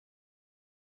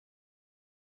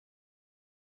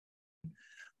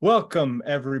Welcome,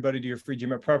 everybody, to your free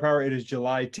GMAT Prep Hour. It is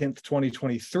July 10th,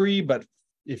 2023, but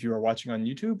if you are watching on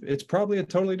YouTube, it's probably a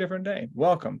totally different day.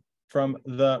 Welcome from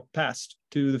the past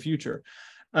to the future.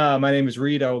 My name is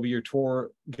Reed. I will be your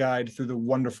tour guide through the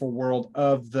wonderful world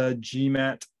of the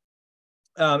GMAT.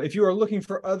 If you are looking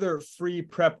for other free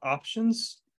prep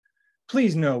options,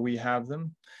 please know we have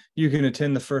them. You can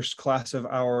attend the first class of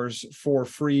ours for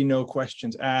free, no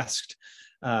questions asked.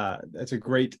 That's a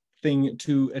great thing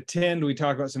to attend. We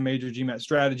talk about some major GMAT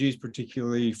strategies,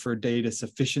 particularly for data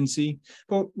sufficiency,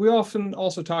 but we often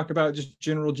also talk about just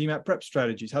general GMAT prep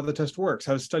strategies, how the test works,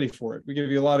 how to study for it. We give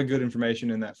you a lot of good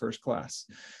information in that first class.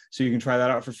 So you can try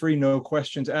that out for free, no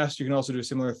questions asked. You can also do a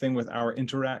similar thing with our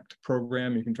Interact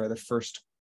program. You can try the first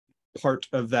part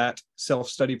of that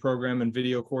self-study program and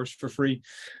video course for free.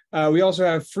 We also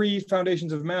have free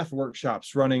Foundations of Math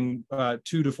workshops running 2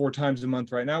 to 4 times a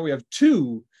month right now. We have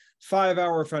 2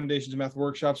 5-hour Foundations of Math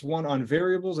workshops, one on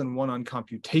variables and one on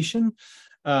computation.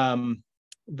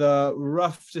 The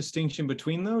rough distinction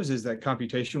between those is that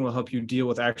computation will help you deal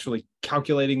with actually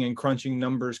calculating and crunching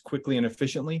numbers quickly and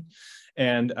efficiently.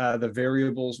 And the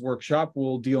variables workshop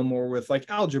will deal more with like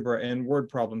algebra and word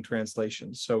problem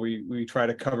translations. So we try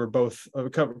to cover both,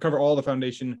 cover all the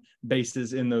foundation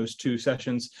bases in those 2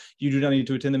 sessions. You do not need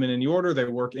to attend them in any order. They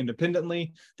work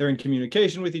independently. They're in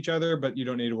communication with each other, but you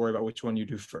don't need to worry about which one you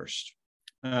do first.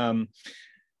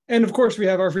 And of course, we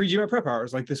have our free GMAT prep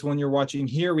hours like this one you're watching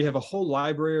here. We have a whole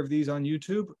library of these on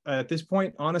YouTube. At this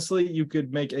point, honestly, you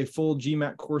could make a full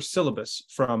GMAT course syllabus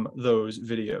from those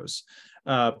videos.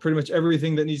 Pretty much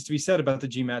everything that needs to be said about the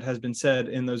GMAT has been said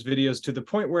in those videos, to the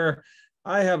point where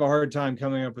I have a hard time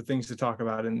coming up with things to talk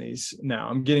about in these now.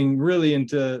 I'm getting really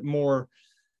into more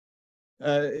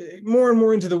and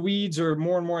more into the weeds, or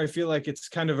more and more I feel like it's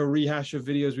kind of a rehash of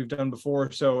videos we've done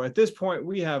before. So at this point,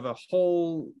 we have a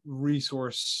whole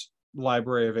resource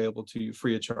library available to you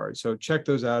free of charge. So check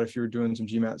those out if you're doing some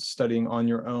GMAT studying on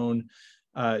your own.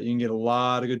 You can get a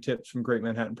lot of good tips from great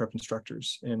Manhattan Prep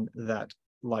instructors in that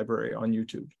library on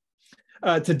YouTube.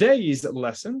 Today's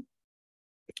lesson,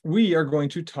 we are going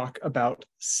to talk about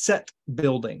set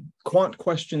building, quant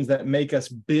questions that make us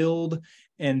build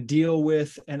and deal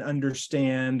with and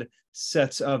understand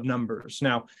sets of numbers.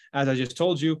 Now, as I just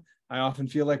told you, I often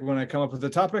feel like when I come up with a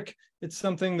topic, it's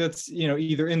something that's,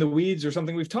 either in the weeds or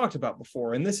something we've talked about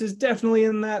before. And this is definitely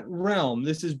in that realm.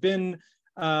 This has been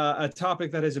a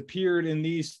topic that has appeared in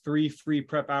these 3 free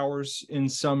prep hours in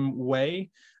some way.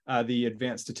 The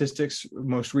advanced statistics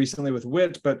most recently with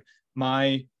WIT, but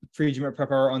my free GMAT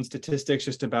prep hour on statistics,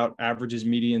 just about averages,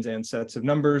 medians, and sets of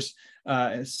numbers.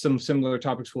 Some similar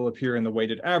topics will appear in the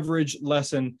weighted average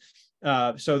lesson.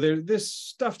 So this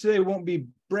stuff today won't be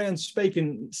brand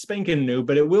spanking new,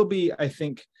 but it will be, I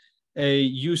think, a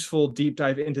useful deep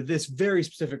dive into this very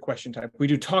specific question type. We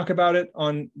do talk about it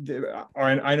on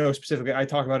I know specifically I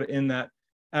talk about it in that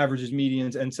averages,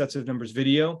 medians, and sets of numbers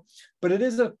video, but it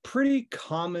is a pretty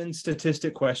common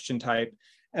statistic question type.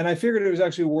 And I figured it was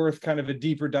actually worth kind of a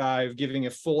deeper dive, giving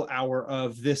a full hour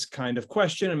of this kind of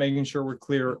question and making sure we're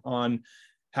clear on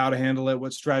how to handle it,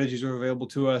 what strategies are available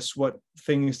to us, what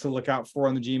things to look out for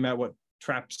on the GMAT, what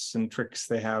traps and tricks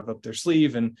they have up their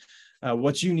sleeve, and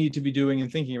what you need to be doing and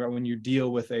thinking about when you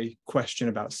deal with a question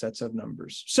about sets of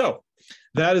numbers. So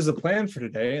that is the plan for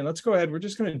today. And let's go ahead. We're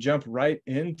just going to jump right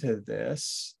into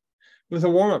this with a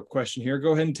warm-up question here.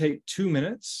 Go ahead and take 2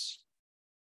 minutes,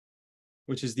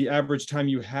 which is the average time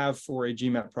you have for a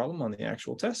GMAT problem on the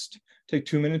actual test. Take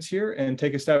 2 minutes here and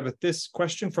take a stab at this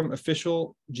question from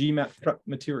official GMAT prep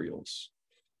materials.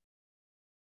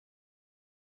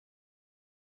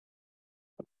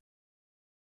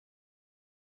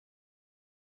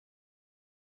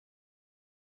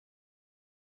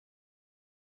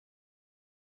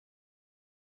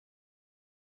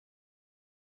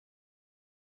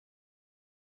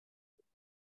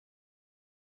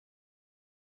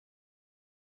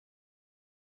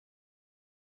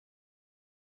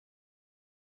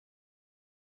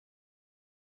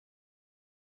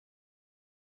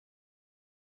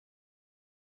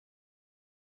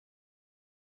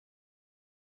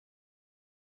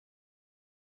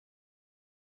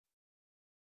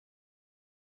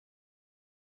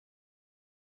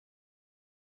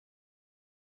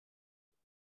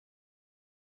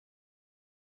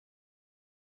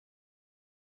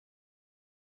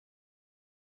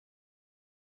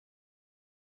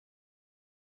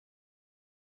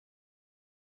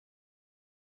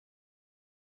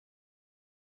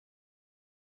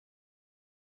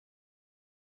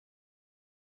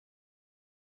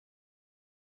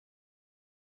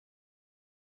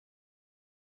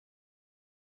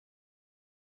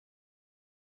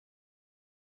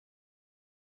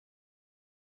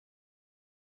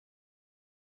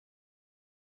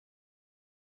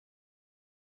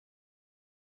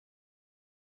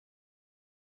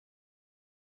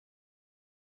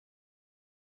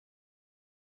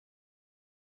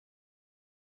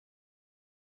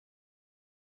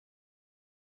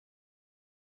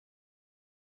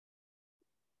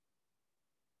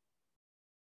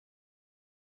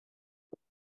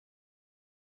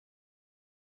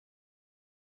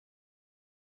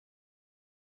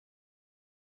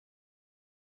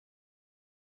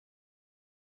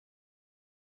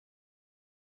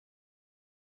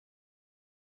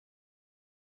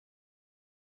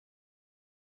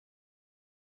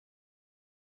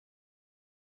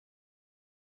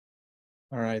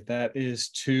 All right, that is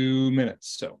 2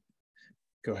 minutes. So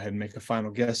go ahead and make a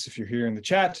final guess if you're here in the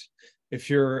chat. If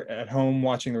you're at home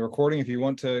watching the recording, if you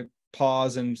want to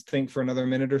pause and think for another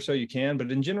minute or so, you can.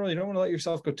 But in general, you don't want to let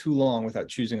yourself go too long without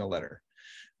choosing a letter.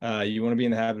 You want to be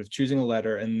in the habit of choosing a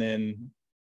letter. And then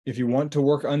if you want to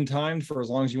work untimed for as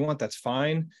long as you want, that's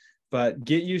fine. But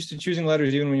get used to choosing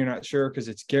letters even when you're not sure, because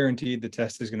it's guaranteed the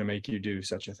test is going to make you do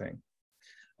such a thing.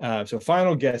 So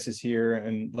final guess is here,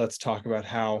 and let's talk about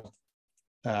how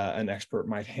an expert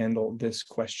might handle this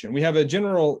question. We have a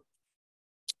general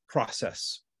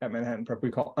process at Manhattan Prep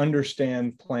we call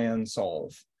understand, plan,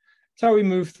 solve. It's how we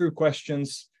move through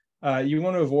questions. You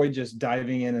want to avoid just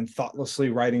diving in and thoughtlessly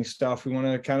writing stuff. We want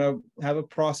to kind of have a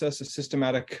process, a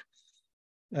systematic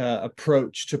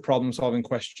approach to problem solving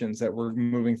questions that we're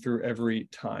moving through every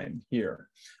time here.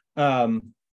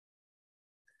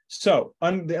 So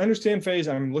on the understand phase,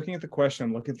 I'm looking at the question,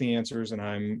 I'm looking at the answers, and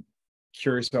I'm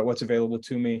curious about what's available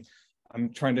to me.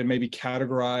 I'm trying to maybe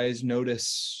categorize,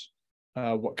 notice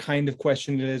what kind of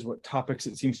question it is, what topics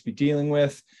it seems to be dealing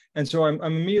with. And so I'm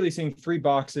immediately seeing 3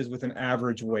 boxes with an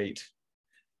average weight.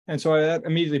 And so that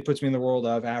immediately puts me in the world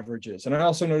of averages. And I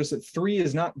also notice that 3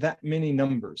 is not that many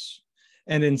numbers.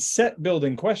 And in set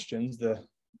building questions, the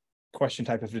question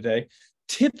type of today,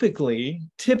 typically,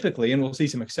 and we'll see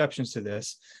some exceptions to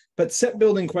this, but set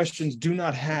building questions do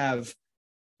not have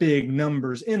big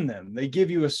numbers in them. They give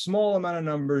you a small amount of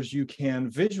numbers you can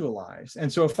visualize.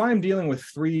 And so if I'm dealing with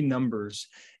 3 numbers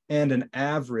and an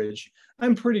average,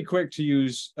 I'm pretty quick to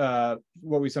use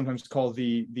what we sometimes call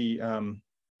the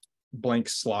blank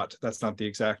slot. That's not the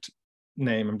exact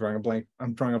name. I'm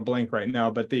drawing a blank right now,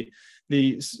 but the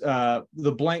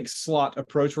blank slot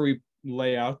approach, where we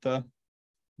lay out the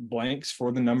blanks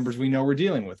for the numbers we know we're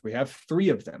dealing with. We have 3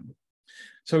 of them.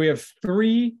 So we have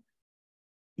 3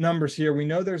 numbers here. We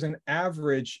know there's an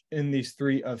average in these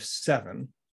 3 of 7.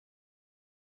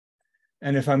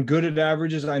 And if I'm good at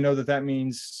averages, I know that that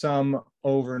means sum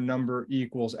over number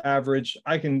equals average.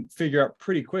 I can figure out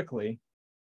pretty quickly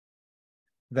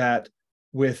that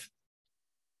with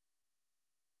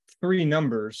 3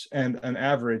 numbers and an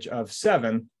average of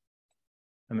 7,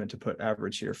 I meant to put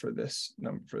average here for this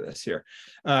number, for this here.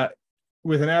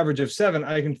 With an average of 7,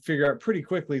 I can figure out pretty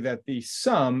quickly that the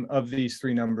sum of these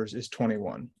 3 numbers is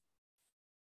 21.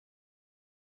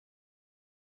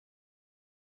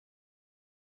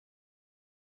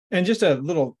 And just a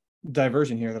little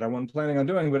diversion here that I wasn't planning on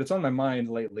doing, but it's on my mind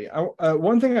lately.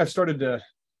 One thing I've started to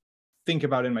think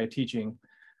about in my teaching,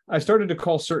 I started to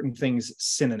call certain things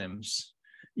synonyms,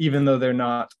 even though they're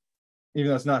not, even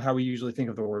though that's not how we usually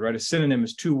think of the word, right? A synonym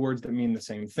is 2 words that mean the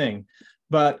same thing.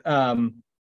 But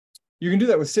you can do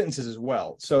that with sentences as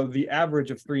well. So the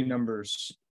average of 3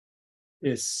 numbers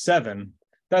is 7.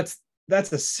 That's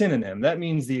a synonym. That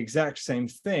means the exact same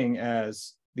thing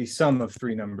as the sum of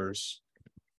 3 numbers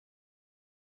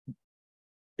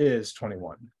is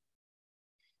 21.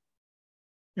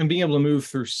 And being able to move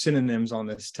through synonyms on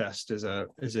this test is a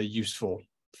useful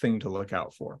thing to look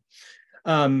out for.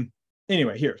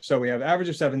 Anyway, here, so we have average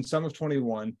of 7, sum of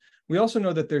 21. We also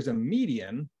know that there's a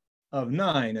median of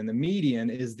 9, and the median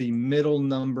is the middle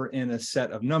number in a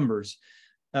set of numbers.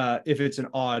 If it's an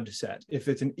odd set. If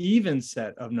it's an even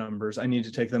set of numbers, I need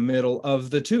to take the middle of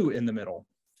the 2 in the middle.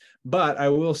 But I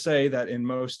will say that in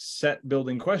most set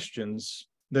building questions,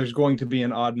 there's going to be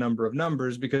an odd number of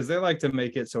numbers, because they like to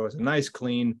make it so it's a nice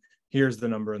clean, here's the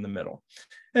number in the middle.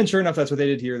 And sure enough, that's what they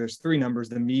did here. There's 3 numbers.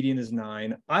 The median is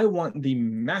 9. I want the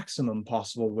maximum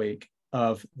possible weight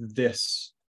of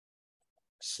this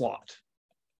slot.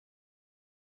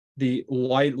 The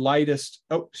lightest,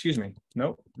 oh, excuse me.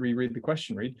 No, reread the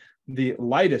question, read. The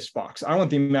lightest box. I want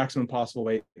the maximum possible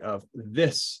weight of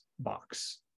this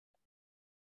box.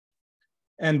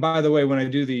 And by the way, when I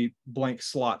do the blank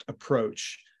slot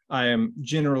approach, I am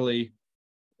generally,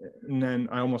 and then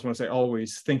I almost want to say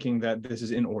always, thinking that this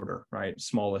is in order, right?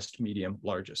 Smallest, medium,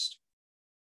 largest.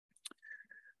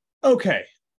 Okay,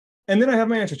 and then I have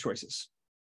my answer choices.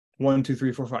 1, 2,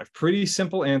 3, 4, 5. Pretty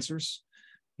simple answers,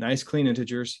 nice clean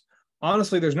integers.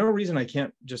 Honestly, there's no reason I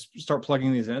can't just start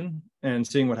plugging these in and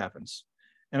seeing what happens.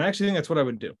 And I actually think that's what I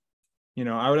would do. You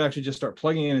know, I would actually just start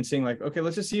plugging in and seeing like, okay,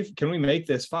 let's just see if, can we make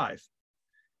this 5?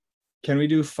 Can we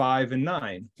do 5 and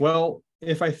 9? Well,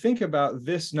 if I think about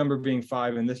this number being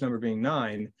 5 and this number being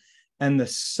 9, and the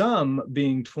sum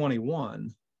being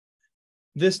 21,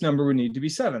 this number would need to be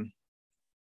 7.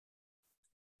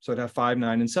 So I'd have 5,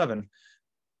 9, and 7.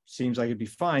 Seems like it'd be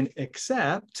fine,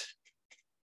 except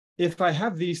if I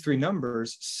have these 3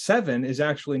 numbers, 7 is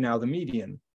actually now the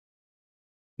median.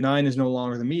 9 is no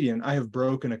longer the median. I have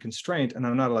broken a constraint, and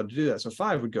I'm not allowed to do that. So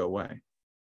 5 would go away.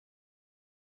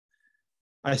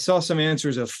 I saw some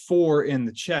answers of 4 in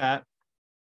the chat.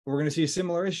 We're going to see a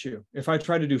similar issue. If I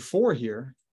try to do 4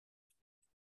 here,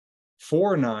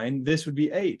 4, 9, this would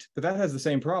be 8, but that has the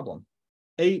same problem.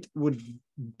 8 would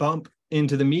bump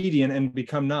into the median and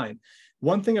become 9.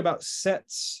 One thing about set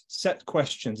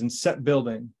questions and set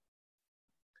building,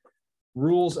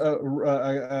 rules,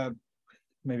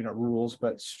 maybe not rules,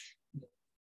 but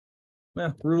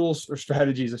rules or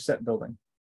strategies of set building.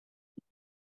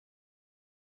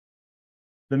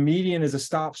 The median is a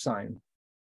stop sign.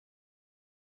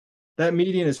 That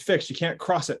median is fixed. You can't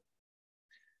cross it.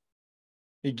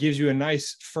 It gives you a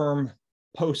nice firm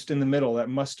post in the middle that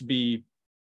must be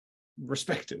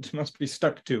respected, must be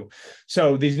stuck to.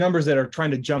 So these numbers that are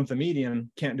trying to jump the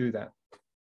median can't do that,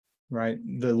 right?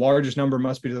 The largest number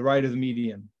must be to the right of the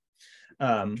median.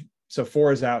 So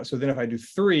 4 is out. So then if I do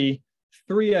 3,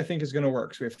 3 I think is going to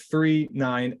work. So we have 3,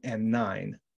 9, and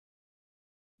 9.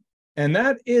 And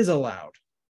that is allowed.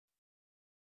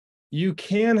 You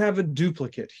can have a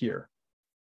duplicate here.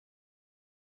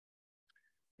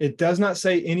 It does not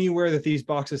say anywhere that these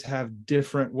boxes have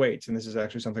different weights. And this is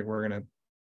actually something we're going to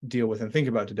deal with and think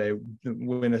about today.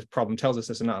 When a problem tells us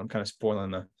this or not, I'm kind of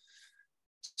spoiling the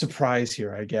surprise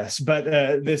here, I guess. But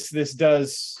this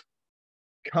does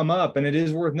come up, and it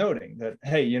is worth noting that,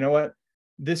 hey, you know what?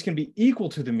 This can be equal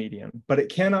to the median, but it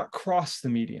cannot cross the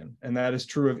median. And that is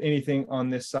true of anything on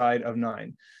this side of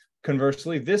 9.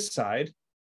 Conversely, this side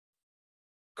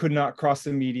could not cross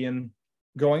the median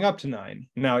going up to 9.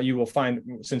 Now you will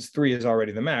find, since 3 is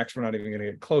already the max, we're not even going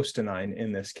to get close to 9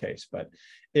 in this case. But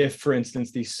if, for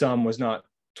instance, the sum was not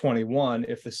 21,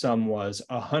 if the sum was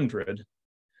 100,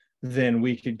 then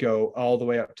we could go all the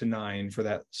way up to 9 for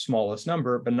that smallest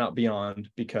number, but not beyond,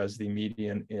 because the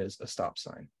median is a stop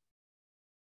sign.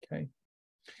 Okay.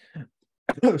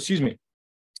 Excuse me.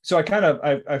 So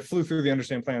I flew through the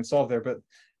understand, plan, solve there, but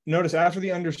notice after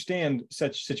the understand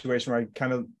such situation where I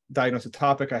kind of diagnosed a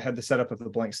topic, I had the setup of the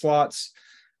blank slots.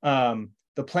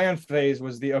 The plan phase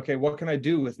was the, okay, what can I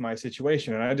do with my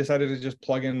situation? And I decided to just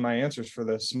plug in my answers for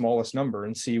the smallest number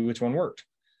and see which one worked.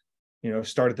 You know,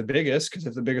 start at the biggest, because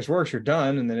if the biggest works, you're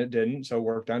done. And then it didn't. So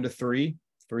work down to 3.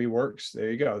 3 works. There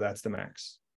you go. That's the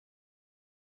max.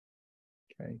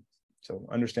 Okay. So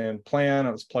understand, plan.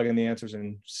 Let's plug in the answers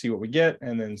and see what we get,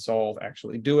 and then solve,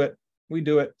 actually do it. We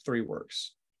do it. 3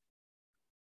 works.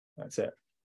 That's it.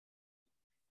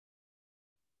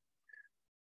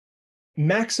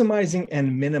 Maximizing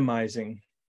and minimizing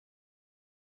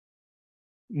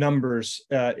numbers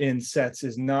in sets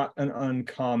is not an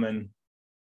uncommon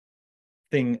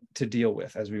thing to deal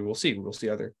with, as we will see. We'll see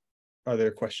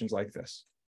other questions like this.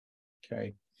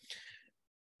 Okay.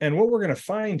 And what we're going to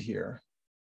find here,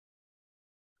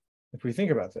 if we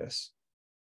think about this,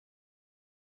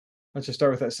 let's just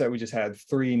start with that set we just had,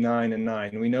 3, 9, and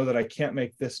 9. We know that I can't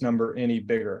make this number any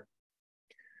bigger.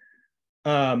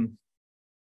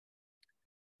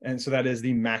 And so that is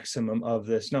the maximum of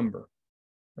this number,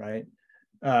 right?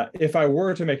 If I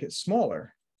were to make it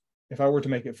smaller, if I were to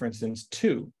make it, for instance,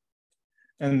 2,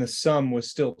 and the sum was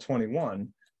still 21,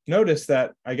 notice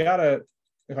that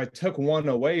if I took 1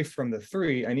 away from the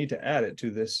 3, I need to add it to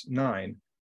this 9,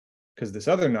 because this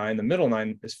other 9, the middle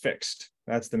 9, is fixed.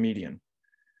 That's the median.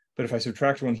 But if I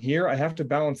subtract 1 here, I have to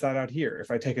balance that out here. If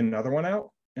I take another 1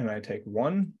 out and I take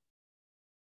 1,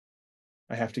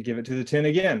 I have to give it to the 10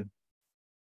 again.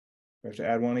 I have to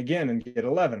add 1 again and get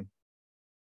 11.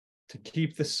 To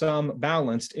keep the sum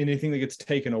balanced, anything that gets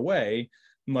taken away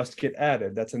must get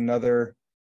added. That's another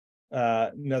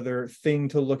thing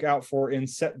to look out for in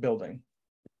set building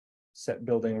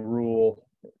rule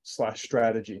 /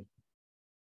 strategy.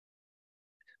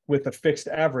 With a fixed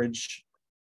average,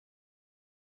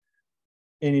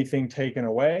 anything taken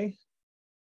away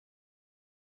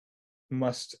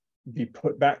must be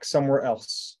put back somewhere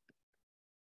else.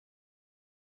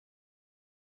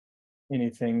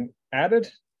 Anything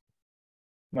added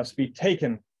must be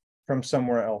taken from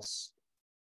somewhere else.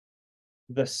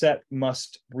 The set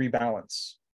must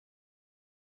rebalance.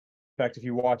 In fact, if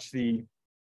you watch the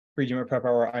free GMAT prep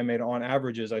hour I made on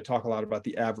averages, I talk a lot about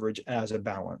the average as a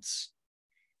balance.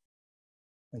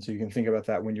 And so you can think about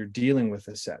that when you're dealing with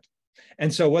a set.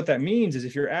 And so what that means is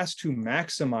if you're asked to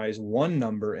maximize one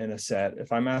number in a set,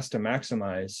 if I'm asked to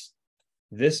maximize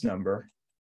this number,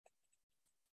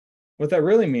 what that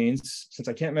really means, since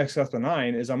I can't max out the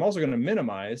 9, is I'm also going to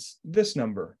minimize this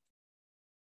number.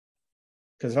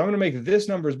 Because if I'm going to make this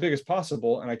number as big as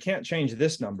possible and I can't change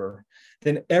this number,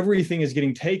 then everything is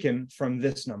getting taken from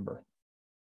this number.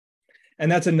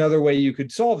 And that's another way you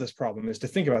could solve this problem, is to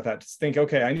think about that. To think,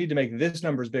 okay, I need to make this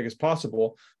number as big as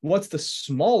possible. What's the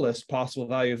smallest possible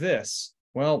value of this?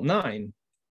 Well, 9.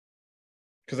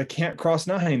 because I can't cross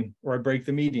 9 or I break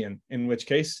the median, in which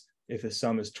case, if the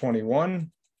sum is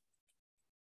 21,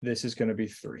 this is going to be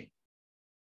 3.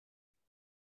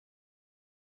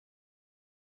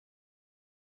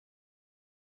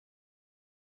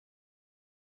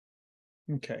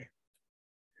 Okay.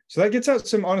 So that gets out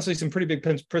some, honestly, some pretty big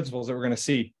principles that we're going to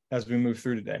see as we move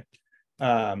through today.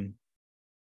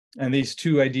 And these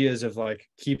two ideas of like,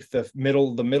 keep the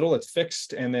middle, it's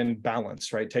fixed, and then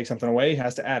balance, right? Take something away,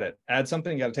 has to add it. Add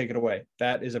something, you got to take it away.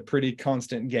 That is a pretty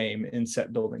constant game in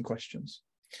set building questions.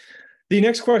 The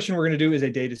next question we're going to do is a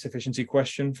data sufficiency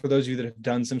question. For those of you that have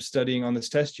done some studying on this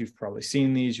test, you've probably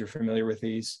seen these, you're familiar with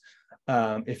these.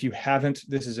 If you haven't,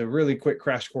 this is a really quick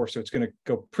crash course, so it's going to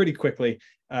go pretty quickly.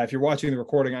 If you're watching the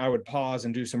recording, I would pause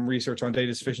and do some research on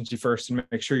data sufficiency first and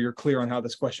make sure you're clear on how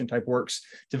this question type works.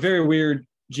 It's a very weird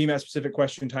GMAT specific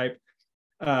question type.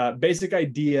 Basic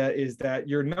idea is that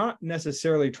you're not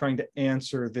necessarily trying to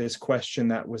answer this question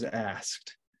that was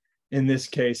asked. In this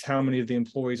case, how many of the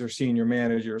employees are senior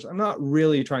managers? I'm not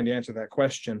really trying to answer that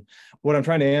question. What I'm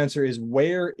trying to answer is,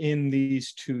 where in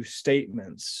these two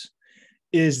statements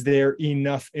is there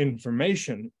enough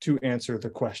information to answer the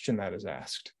question that is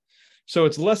asked? So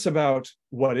it's less about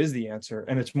what is the answer,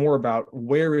 and it's more about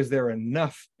where is there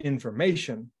enough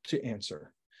information to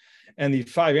answer. And the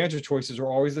 5 answer choices are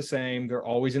always the same. They're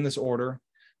always in this order.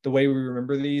 The way we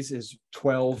remember these is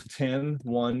 12, 10,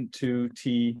 1, 2,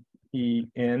 T, E,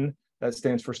 N. That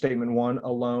stands for statement 1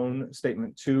 alone,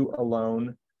 statement 2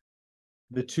 alone.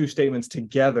 The two statements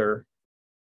together,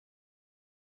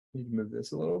 you can move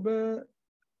this a little bit,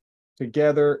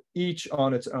 together, each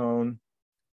on its own,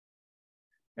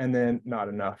 and then not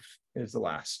enough is the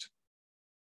last.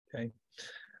 Okay.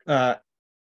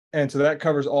 And so that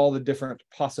covers all the different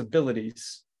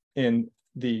possibilities in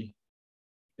the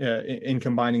in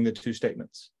combining the two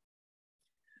statements.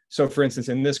 So for instance,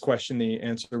 in this question, the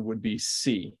answer would be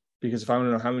C, because if I want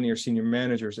to know how many are senior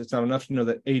managers, it's not enough to know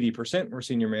that 80% were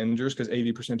senior managers, because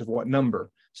 80% of what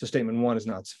number? So statement 1 is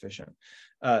not sufficient.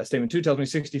 Statement 2 tells me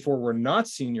 64 were not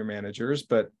senior managers,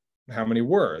 but how many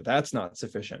were? That's not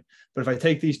sufficient. But if I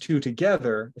take these two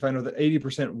together, if I know that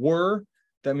 80% were,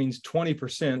 that means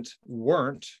 20%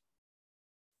 weren't,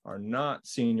 are not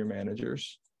senior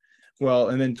managers. Well,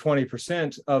 and then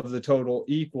 20% of the total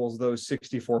equals those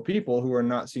 64 people who are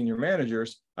not senior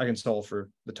managers. I can solve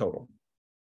for the total.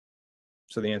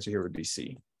 So the answer here would be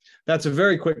C. That's a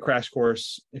very quick crash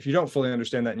course. If you don't fully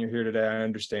understand that and you're here today, I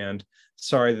understand.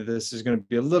 Sorry that this is going to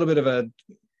be a little bit of a,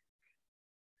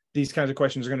 these kinds of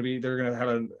questions are going to be, they're going to have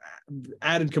an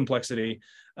added complexity,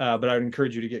 but I would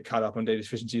encourage you to get caught up on data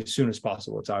efficiency as soon as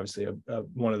possible. It's obviously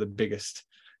one of the biggest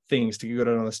things to get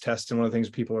on this test, and one of the things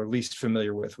people are least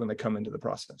familiar with when they come into the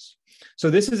process. So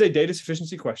this is a data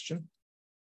sufficiency question.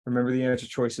 Remember the answer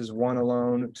choices: 1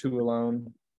 alone, 2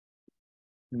 alone,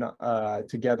 not,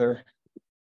 together,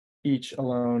 each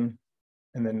alone,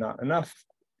 and then not enough.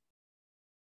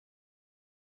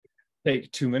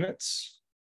 Take 2 minutes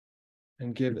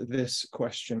and give this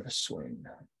question a swing.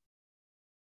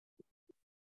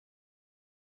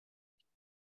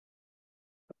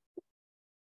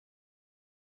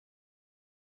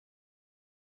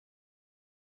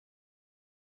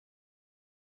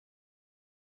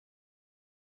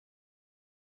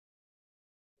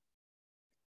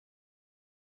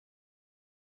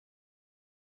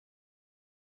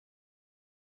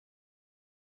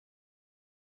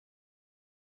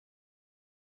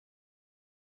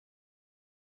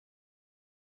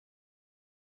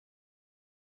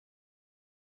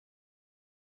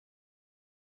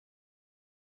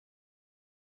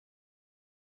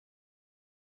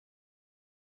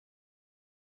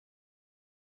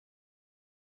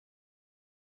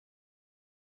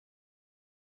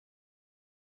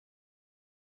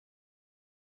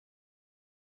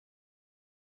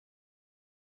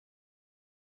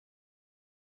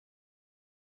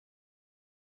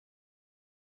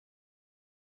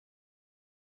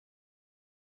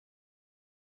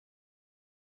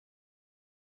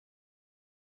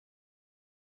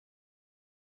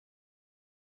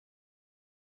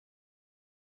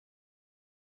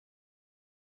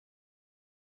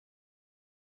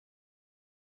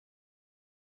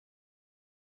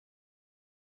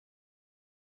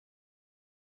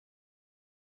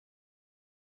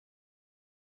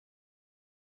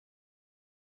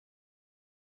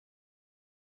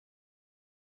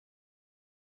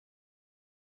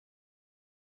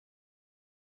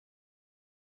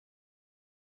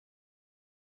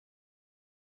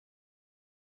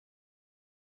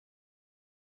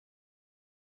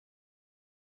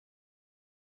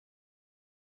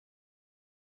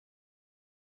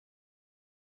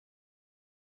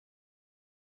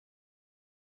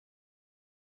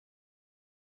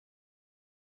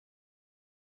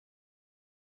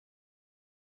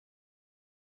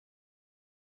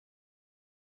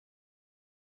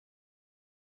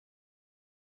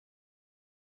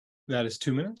 That is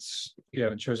 2 minutes. If you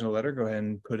haven't chosen a letter, go ahead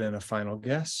and put in a final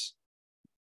guess.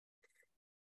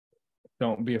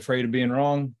 Don't be afraid of being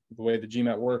wrong. The way the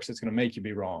GMAT works, it's going to make you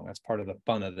be wrong. That's part of the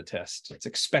fun of the test. It's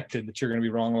expected that you're going to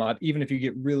be wrong a lot, even if you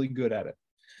get really good at it.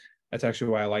 That's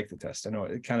actually why I like the test. I know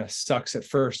it kind of sucks at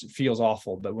first. It feels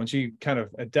awful. But once you kind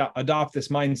of adopt this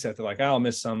mindset, they're like, I'll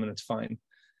miss some and it's fine.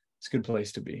 It's a good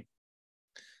place to be.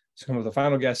 So come with the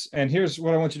final guess. And here's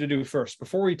what I want you to do first.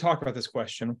 Before we talk about this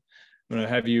question, I'm going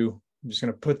to have you, I'm just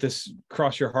going to put this,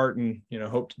 cross your heart and,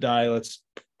 hope to die. Let's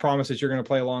promise that you're going to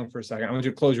play along for a second. I want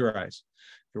you to close your eyes.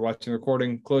 If you're watching the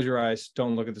recording, close your eyes.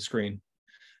 Don't look at the screen.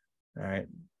 All right.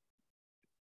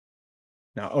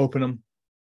 Now open them.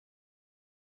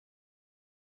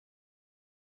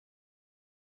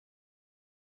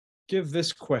 Give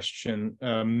this question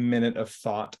a minute of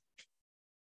thought,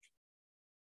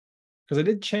 because I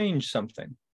did change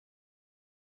something.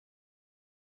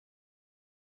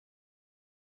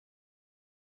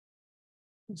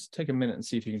 Let's take a minute and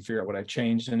see if you can figure out what I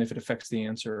changed and if it affects the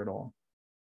answer at all.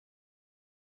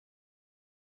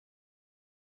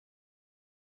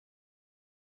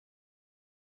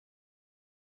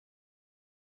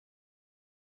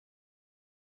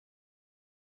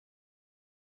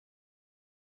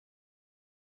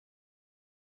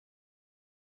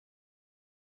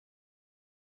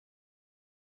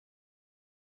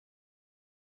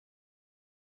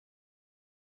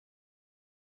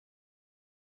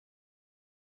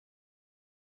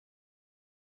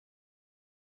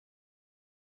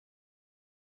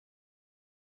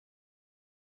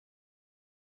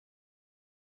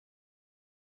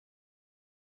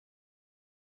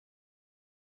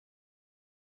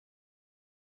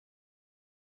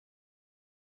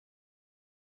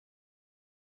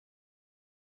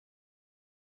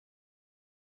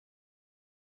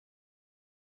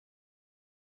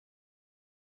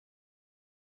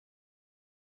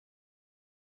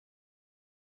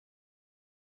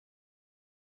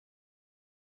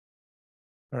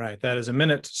 All right, that is a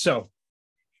minute. So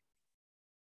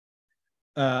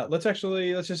let's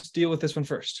just deal with this one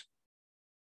first.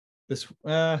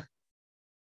 How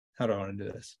do I want to do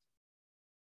this?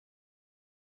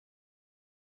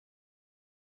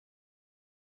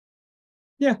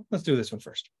 Yeah, let's do this one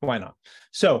first. Why not?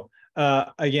 So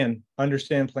again,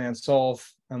 understand, plan, solve.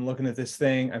 I'm looking at this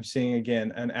thing. I'm seeing,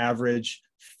 again, an average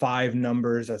 5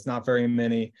 numbers. That's not very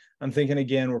many. I'm thinking,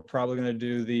 again, we're probably going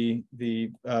to do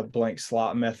the blank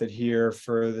slot method here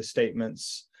for the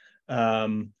statements. I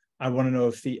want to know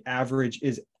if the average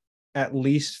is at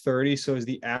least 30. So is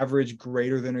the average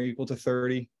greater than or equal to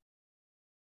 30?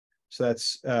 So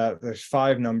that's there's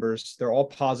 5 numbers. They're all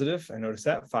positive. I noticed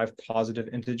that 5 positive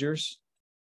integers.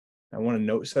 I want to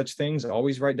note such things.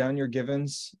 Always write down your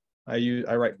givens. I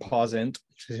write POSINT,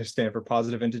 to stand for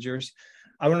positive integers.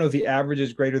 I want to know if the average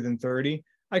is greater than 30.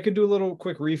 I could do a little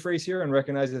quick rephrase here and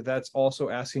recognize that that's also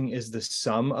asking, is the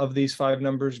sum of these 5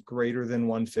 numbers greater than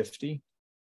 150?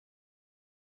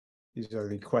 These are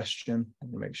the question.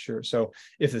 Let me make sure. So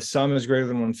if the sum is greater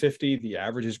than 150, the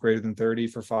average is greater than 30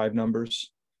 for 5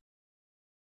 numbers.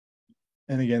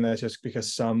 And again, that's just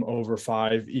because sum over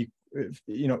 5,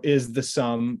 is the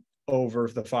sum over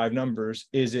the 5 numbers,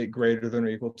 is it greater than or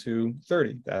equal to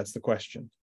 30? That's the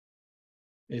question.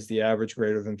 Is the average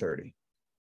greater than 30?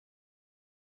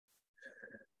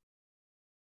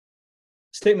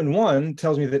 Statement 1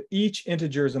 tells me that each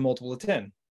integer is a multiple of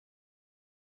 10.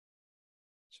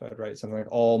 So I'd write something like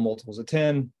all multiples of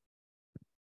 10.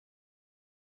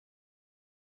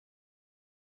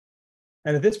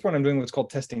 And at this point, I'm doing what's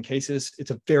called testing cases. It's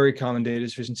a very common data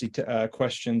efficiency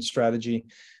question strategy.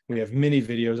 We have many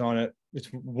videos on it. It's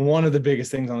one of the biggest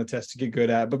things on the test to get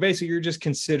good at. But basically, you're just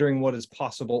considering what is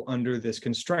possible under this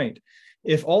constraint.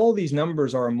 If all these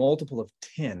numbers are a multiple of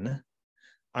 10,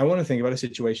 I want to think about a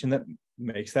situation that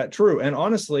makes that true. And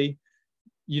honestly,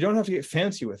 you don't have to get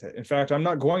fancy with it. In fact, I'm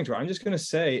not going to. I'm just going to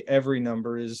say every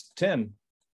number is 10.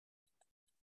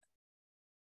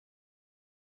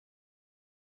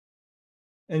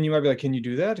 And you might be like, can you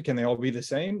do that? Can they all be the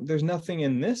same? There's nothing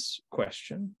in this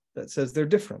question that says they're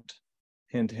different.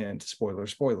 Hint, hint, spoiler,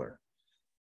 spoiler.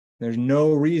 There's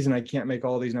no reason I can't make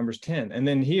all these numbers 10. And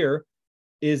then here,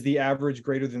 is the average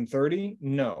greater than 30?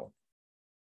 No.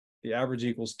 The average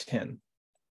equals 10,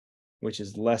 which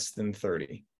is less than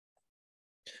 30.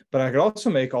 But I could also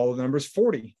make all of the numbers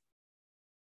 40.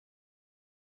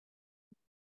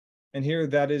 And here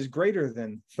that is greater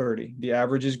than 30. The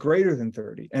average is greater than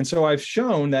 30. And so I've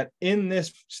shown that in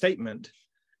this statement,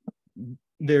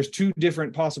 there's 2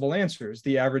 different possible answers.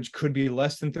 The average could be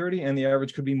less than 30 and the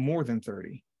average could be more than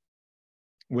 30,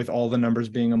 with all the numbers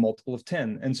being a multiple of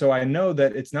 10. And so I know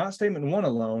that it's not statement 1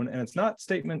 alone, and it's not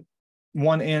statement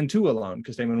 1 and 2 alone,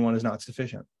 because statement 1 is not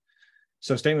sufficient.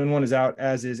 So statement 1 is out,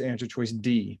 as is answer choice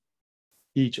D,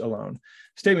 each alone.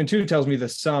 Statement 2 tells me the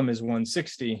sum is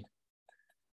 160,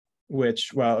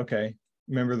 which, well, okay.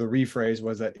 Remember the rephrase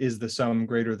was that is the sum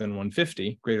greater than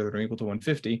 150, greater than or equal to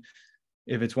 150?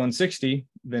 If it's 160,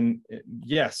 then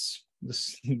yes,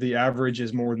 the average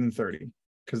is more than 30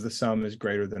 because the sum is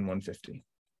greater than 150.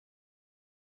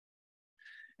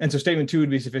 And so statement 2 would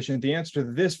be sufficient. The answer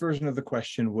to this version of the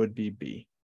question would be B.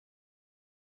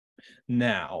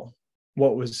 Now,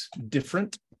 what was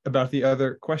different about the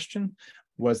other question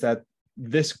was that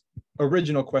this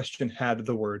original question had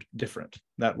the word different.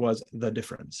 That was the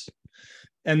difference.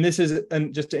 And this is,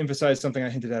 and just to emphasize something I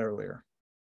hinted at earlier,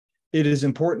 it is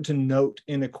important to note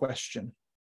in a question,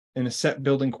 in a set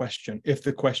building question, if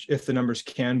the numbers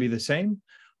can be the same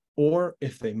or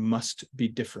if they must be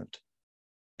different.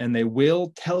 And they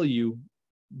will tell you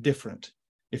different.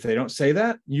 If they don't say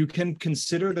that, you can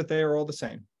consider that they are all the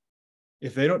same.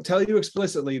 If they don't tell you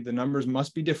explicitly the numbers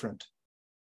must be different,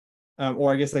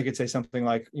 or I guess they could say something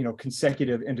like,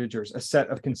 consecutive integers, a set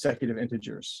of consecutive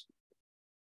integers.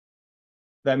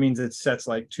 That means it's sets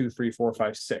like 2, 3, 4,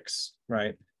 5, 6,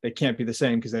 right? They can't be the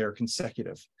same because they are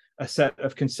consecutive. A set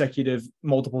of consecutive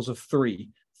multiples of 3,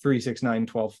 3, 6, 9,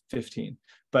 12, 15.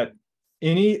 But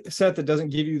any set that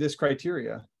doesn't give you this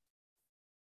criteria,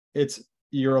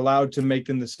 you're allowed to make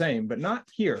them the same, but not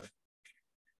here.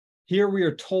 Here we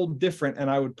are told different, and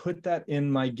I would put that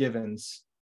in my givens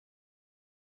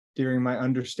during my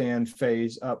understand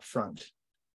phase up front.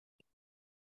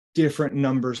 Different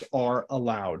numbers are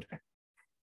allowed.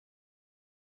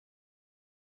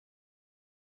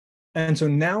 And so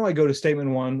now I go to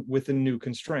statement 1 with a new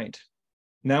constraint.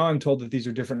 Now I'm told that these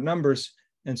are different numbers.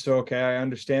 And so, okay, I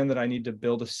understand that I need to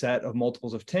build a set of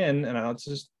multiples of 10, and let's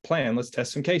just plan, let's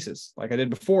test some cases like I did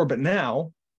before, but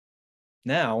now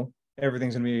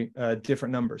everything's gonna be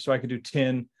different numbers. So I could do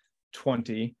 10,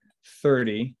 20,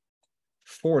 30,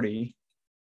 40,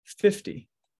 50.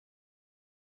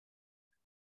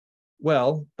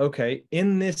 Well, okay,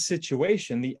 in this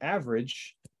situation, the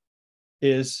average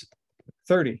is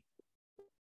 30.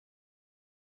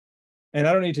 And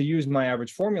I don't need to use my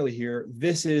average formula here.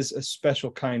 This is a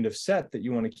special kind of set that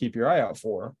you want to keep your eye out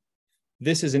for.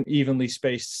 This is an evenly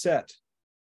spaced set.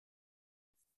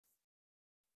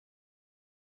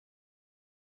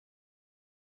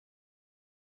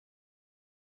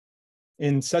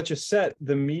 In such a set,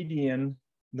 the median,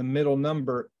 the middle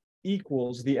number,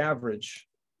 equals the average.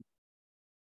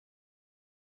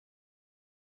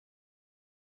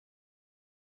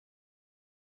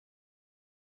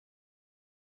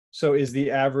 So is the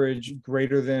average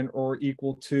greater than or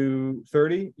equal to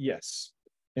 30? Yes.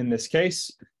 In this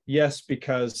case, yes,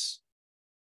 because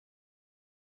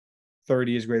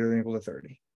 30 is greater than or equal to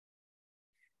 30.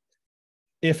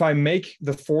 If I make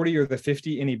the 40 or the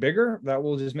 50 any bigger, that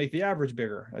will just make the average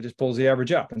bigger. It just pulls the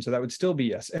average up. And so that would still be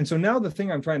yes. And so now the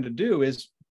thing I'm trying to do is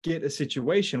get a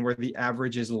situation where the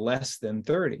average is less than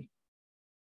 30.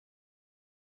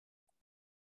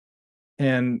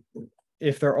 And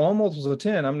if they're all multiples of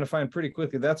 10, I'm going to find pretty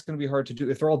quickly that's going to be hard to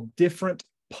do. If they're all different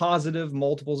positive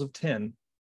multiples of 10,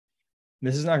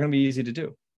 this is not going to be easy to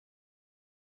do.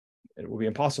 It will be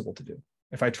impossible to do.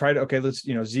 If I try to, okay, let's,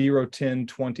 0, 10,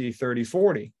 20, 30,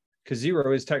 40, because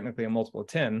 0 is technically a multiple of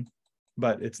 10,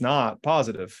 but it's not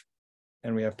positive,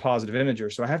 and we have positive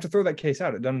integers. So I have to throw that case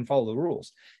out. It doesn't follow the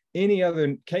rules. Any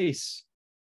other case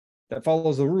that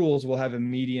follows the rules will have a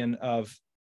median of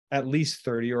at least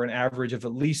 30 or an average of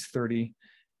at least 30.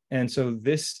 And so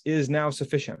this is now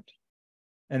sufficient.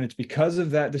 And it's because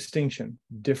of that distinction,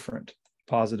 different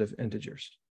positive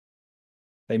integers.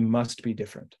 They must be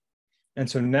different. And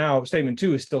so now statement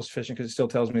 2 is still sufficient because it still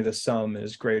tells me the sum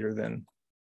is greater than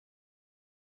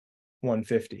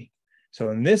 150. So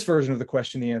in this version of the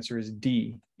question, the answer is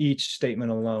D. Each statement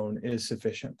alone is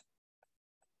sufficient.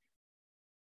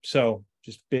 So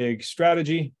just big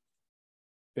strategy,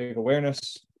 big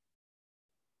awareness.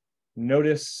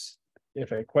 Notice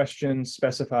if a question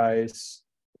specifies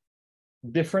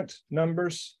different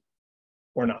numbers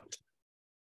or not.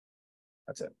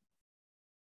 That's it.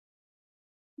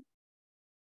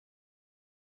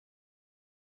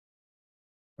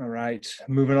 All right,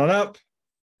 moving on up.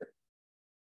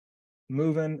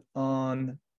 Moving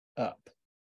on up.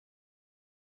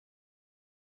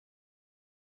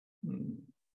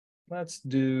 Let's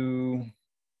do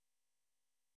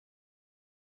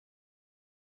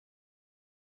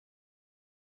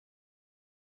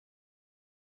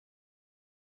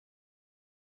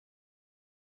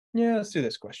let's do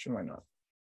this question. Why not?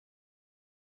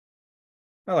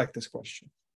 I like this question.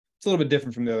 It's a little bit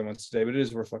different from the other ones today, but it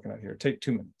is worth looking at here. Take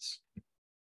 2 minutes.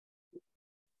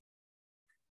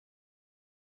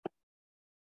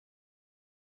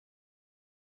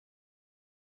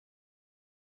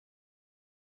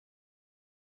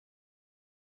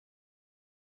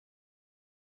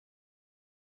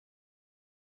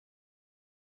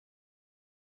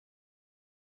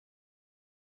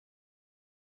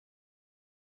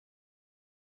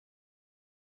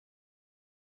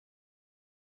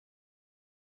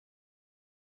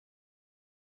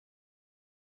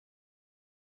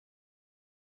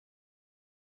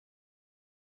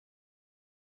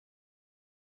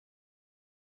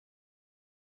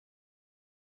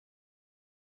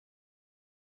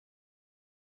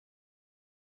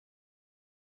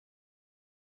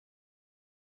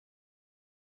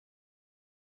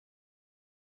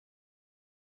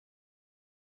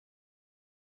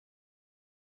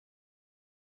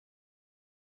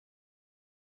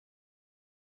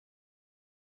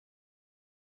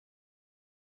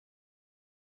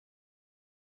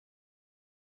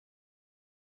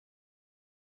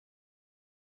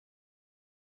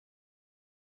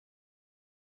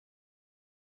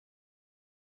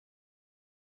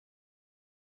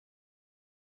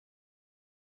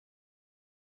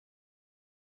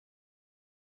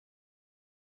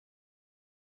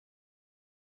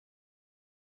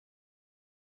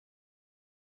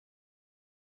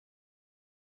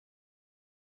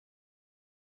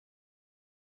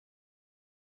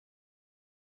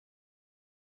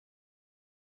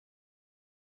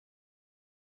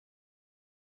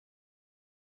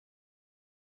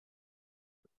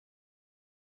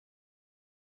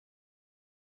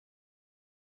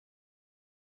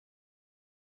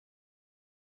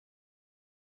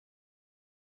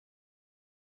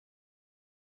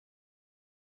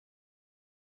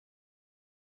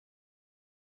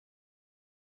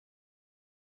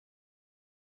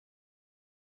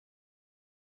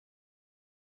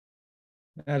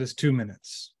 That is 2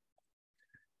 minutes.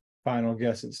 Final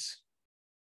guesses.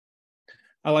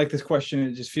 I like this question.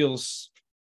 It just feels,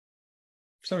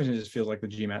 for some reason, it just feels like the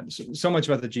GMAT. So much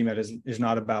about the GMAT is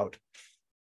not about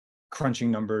crunching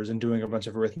numbers and doing a bunch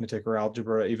of arithmetic or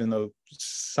algebra, even though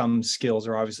some skills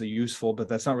are obviously useful, but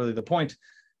that's not really the point.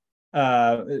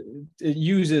 It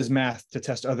uses math to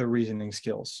test other reasoning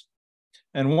skills.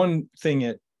 And one thing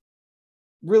it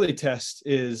really tests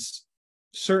is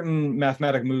certain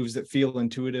mathematic moves that feel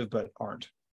intuitive but aren't,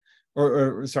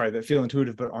 or sorry, that feel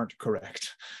intuitive but aren't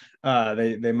correct.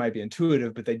 They might be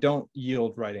intuitive, but they don't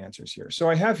yield right answers here. So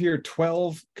I have here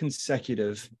 12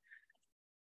 consecutive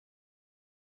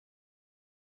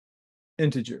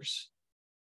integers.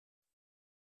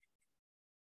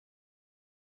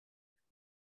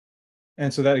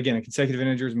 And so that, again, consecutive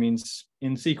integers means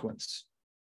in sequence.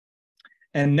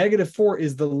 And -4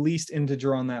 is the least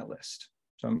integer on that list.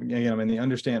 So I'm in the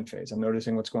understand phase. I'm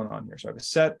noticing what's going on here. So I have a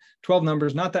set, 12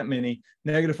 numbers, not that many.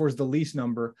 -4 is the least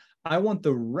number. I want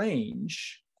the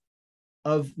range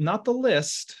of, not the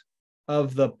list,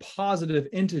 of the positive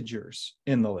integers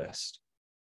in the list.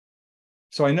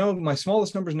 So I know my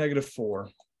smallest number is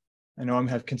 -4. I know I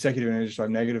have consecutive integers, so I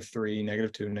have -3,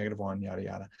 -2, -1, yada,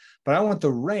 yada. But I want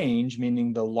the range,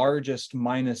 meaning the largest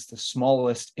minus the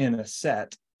smallest in a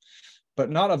set, but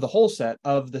not of the whole set,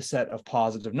 of the set of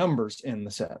positive numbers in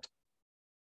the set.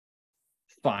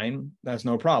 Fine, that's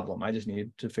no problem. I just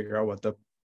need to figure out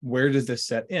where does this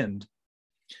set end?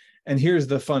 And here's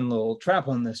the fun little trap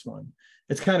on this one.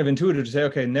 It's kind of intuitive to say,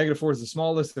 okay, -4 is the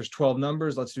smallest. There's 12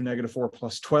 numbers. Let's do -4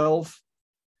 plus 12.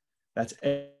 That's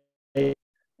 8.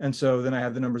 And so then I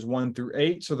have the numbers 1 through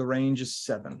 8. So the range is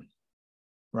 7,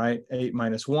 right? 8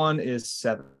 minus 1 is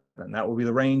 7. And that will be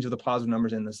the range of the positive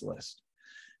numbers in this list.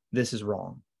 This is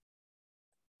wrong.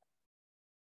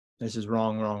 This is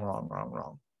wrong, wrong, wrong, wrong,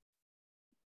 wrong.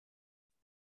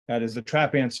 That is the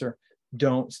trap answer.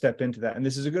 Don't step into that. And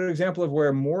this is a good example of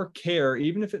where more care,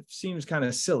 even if it seems kind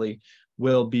of silly,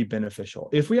 will be beneficial.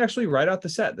 If we actually write out the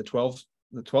set, the 12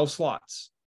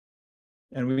 slots,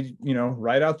 and we,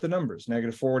 write out the numbers,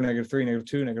 -4, -3,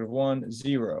 -2, -1,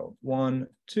 0, 1,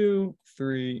 2,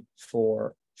 3,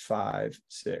 4, 5,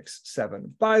 6,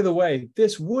 7. By the way,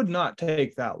 this would not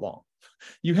take that long.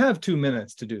 You have 2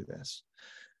 minutes to do this.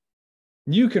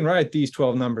 You can write these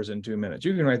 12 numbers in 2 minutes.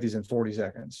 You can write these in 40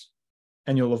 seconds,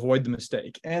 and you'll avoid the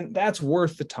mistake. And that's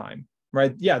worth the time,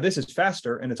 right? Yeah, this is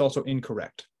faster, and it's also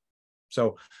incorrect.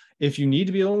 So if you need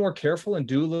to be a little more careful and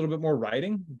do a little bit more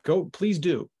writing, please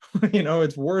do.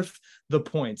 It's worth the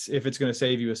points if it's going to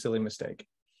save you a silly mistake.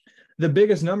 The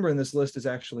biggest number in this list is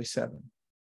actually 7.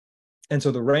 And so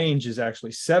the range is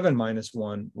actually 7 minus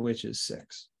 1, which is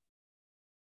 6.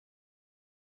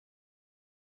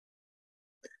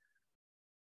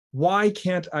 Why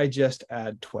can't I just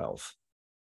add 12?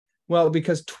 Well,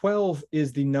 because 12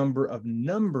 is the number of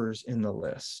numbers in the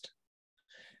list.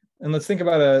 And let's think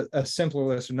about a simpler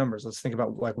list of numbers. Let's think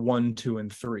about like 1, 2,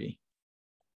 and 3.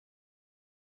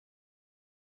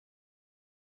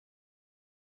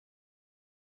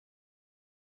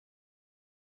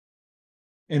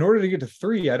 In order to get to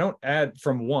 3, I don't add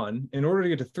from 1. In order to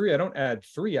get to 3, I don't add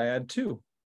 3, I add 2.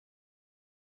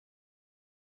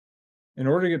 In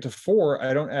order to get to 4,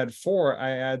 I don't add 4,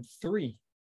 I add 3.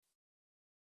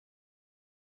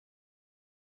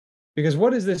 Because what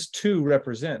does this 2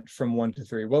 represent from 1 to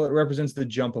 3? Well, it represents the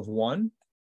jump of 1,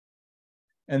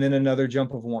 and then another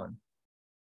jump of 1.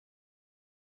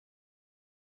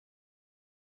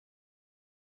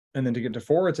 And then to get to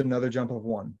 4, it's another jump of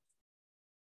 1.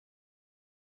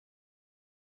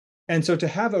 And so to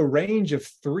have a range of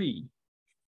 3,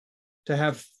 to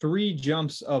have 3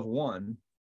 jumps of 1,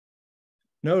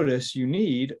 notice you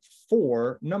need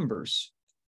 4 numbers.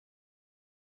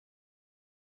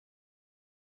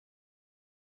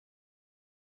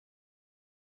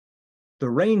 The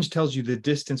range tells you the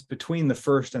distance between the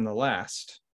first and the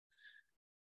last.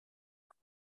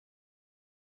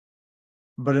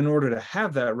 But in order to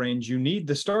have that range, you need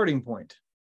the starting point.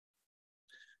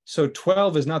 So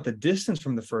 12 is not the distance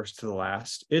from the first to the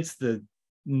last. It's the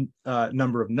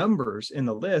number of numbers in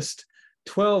the list.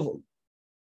 12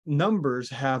 numbers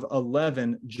have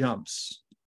 11 jumps.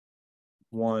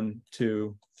 1,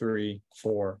 2, 3,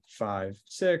 4, 5,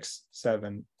 6,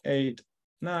 7, 8,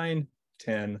 9,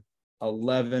 10,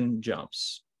 11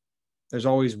 jumps. There's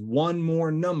always one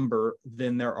more number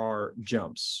than there are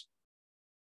jumps.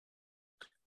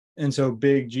 And so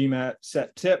big GMAT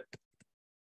set tip,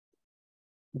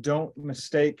 don't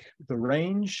mistake the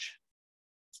range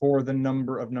for the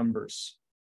number of numbers.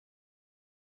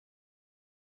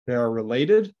 They are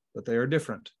related, but they are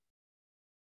different.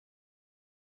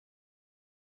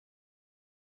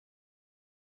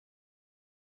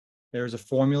 There's a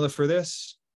formula for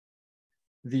this.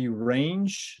 The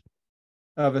range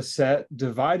of a set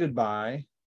divided by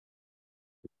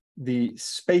the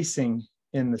spacing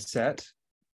in the set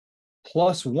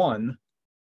plus 1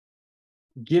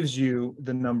 gives you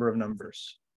the number of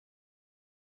numbers.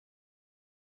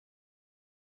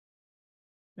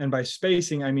 And by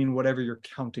spacing, I mean whatever you're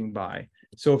counting by.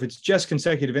 So if it's just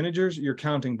consecutive integers, you're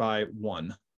counting by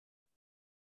 1.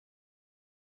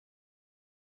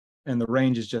 And the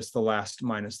range is just the last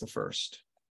minus the first.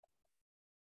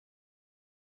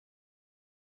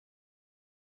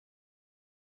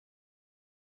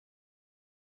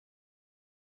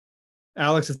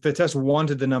 Alex, if the test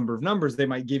wanted the number of numbers, they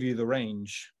might give you the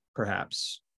range,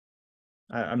 perhaps.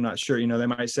 I'm not sure. You know, they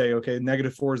might say, okay,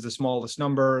 -4 is the smallest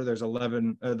number. There's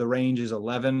 11. The range is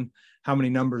 11. How many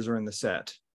numbers are in the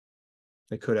set?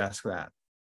 They could ask that.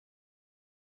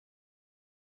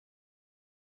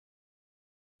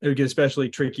 It would get especially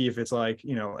tricky if it's like,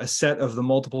 you know, a set of the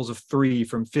multiples of 3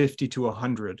 from 50 to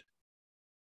 100.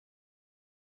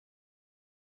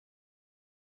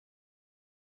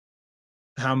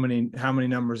 How many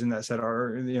numbers in that set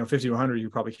are, you know, 50 to 100 you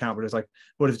probably count, but it's like,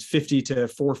 what if it's 50 to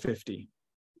 450?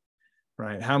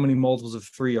 Right? How many multiples of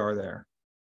 3 are there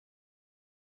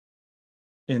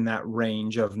in that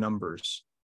range of numbers?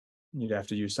 You'd have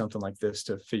to use something like this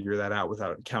to figure that out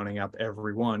without counting up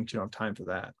every one, because you don't have time for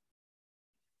that.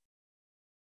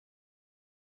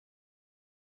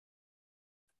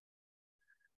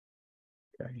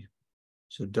 Okay.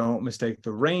 So don't mistake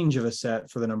the range of a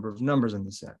set for the number of numbers in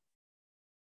the set.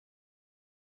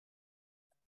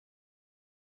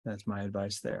 That's my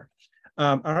advice there.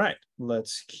 All right,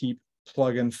 let's keep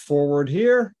plugging forward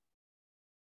here.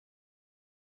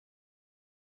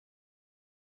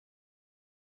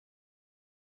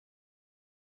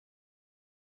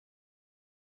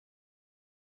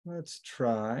 Let's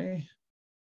try.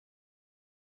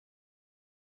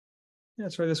 Yeah,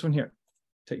 let's try this one here.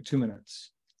 Take 2 minutes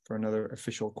for another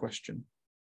official question.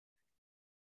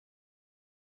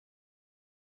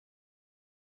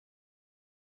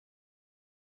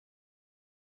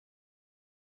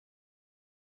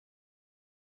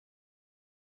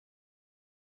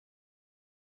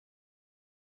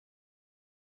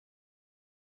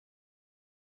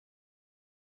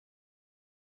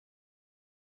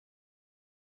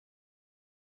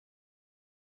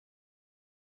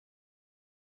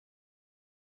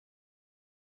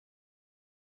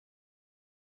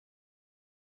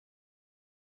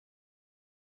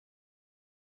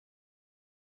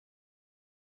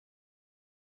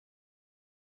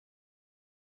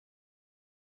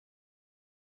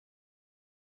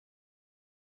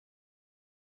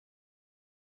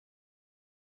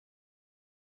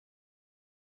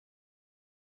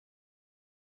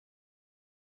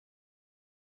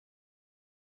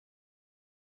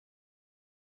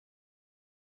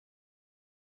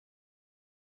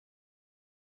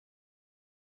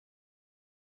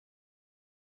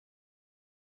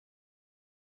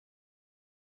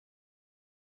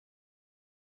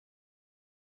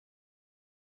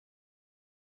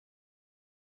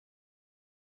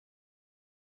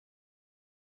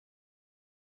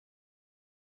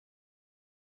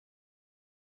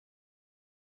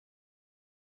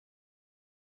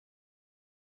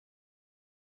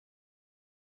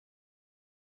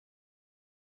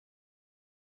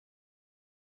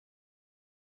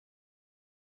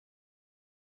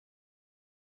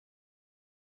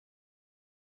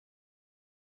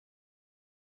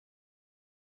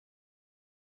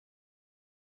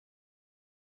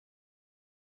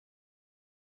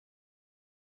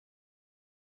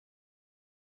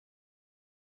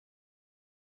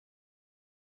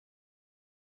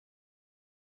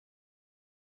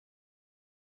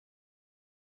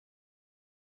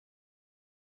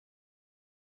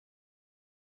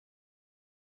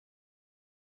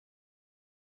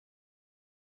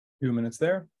 2 minutes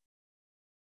there.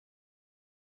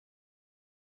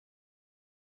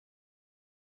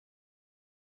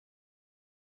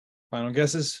 Final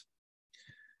guesses.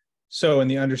 So in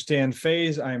the understand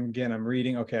phase, I'm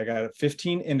reading, okay, I got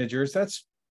 15 integers. That's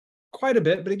quite a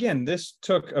bit, but again, this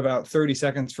took about 30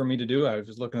 seconds for me to do. I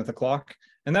was looking at the clock,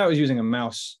 and that was using a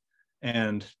mouse,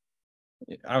 and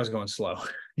I was going slow.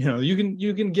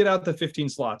 You can get out the 15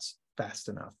 slots fast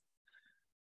enough.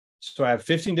 So I have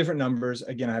 15 different numbers.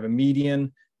 Again, I have a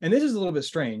median, and this is a little bit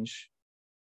strange.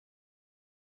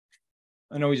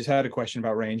 I know we just had a question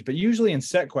about range, but usually in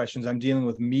set questions, I'm dealing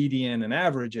with median and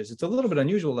averages. It's a little bit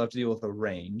unusual to have to deal with a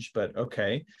range, but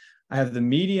okay. I have the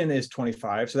median is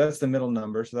 25, so that's the middle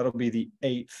number. So that'll be the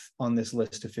 8th on this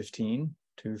list of 15.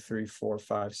 2, 3, 4,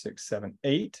 5, 6, 7,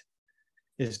 8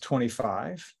 is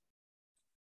 25.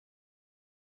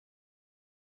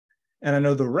 And I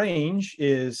know the range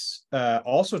is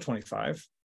also 25.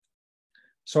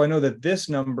 So I know that this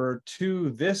number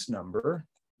to this number,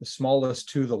 the smallest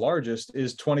to the largest,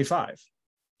 is 25.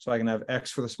 So I can have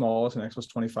x for the smallest and x plus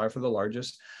 25 for the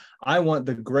largest. I want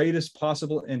the greatest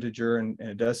possible integer, and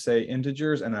it does say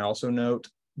integers, and I also note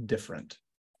different.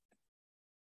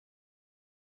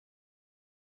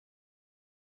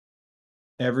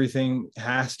 Everything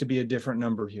has to be a different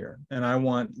number here, and I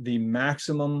want the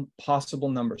maximum possible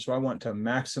number. So I want to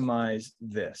maximize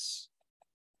this.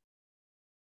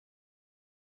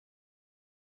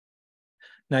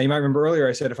 Now, you might remember earlier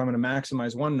I said if I'm going to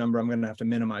maximize one number, I'm going to have to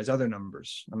minimize other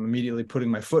numbers. I'm immediately putting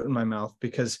my foot in my mouth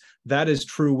because that is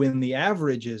true when the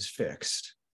average is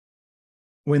fixed.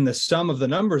 When the sum of the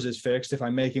numbers is fixed, if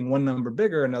I'm making one number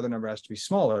bigger, another number has to be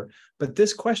smaller. But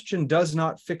this question does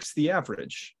not fix the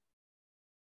average.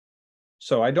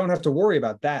 So I don't have to worry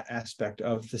about that aspect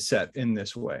of the set in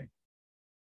this way.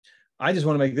 I just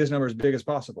want to make this number as big as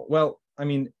possible. Well, I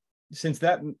mean, since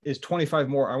that is 25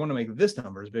 more, I want to make this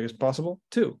number as big as possible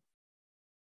too.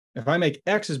 If I make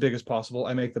x as big as possible,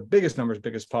 I make the biggest number as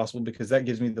big as possible because that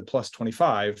gives me the plus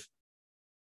 25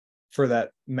 for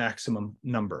that maximum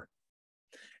number.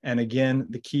 And again,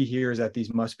 the key here is that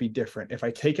these must be different. If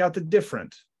I take out the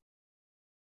different,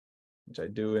 which I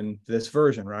do in this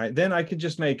version, right, then I could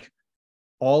just make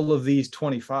all of these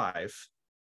 25.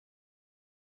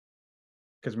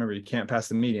 Because remember, you can't pass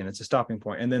the median, it's a stopping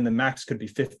point. And then the max could be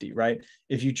 50, right?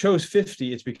 If you chose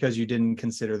 50, it's because you didn't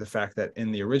consider the fact that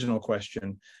in the original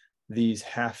question, these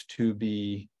have to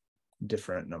be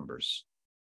different numbers.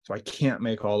 So I can't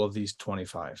make all of these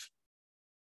 25.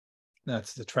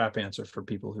 That's the trap answer for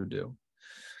people who do.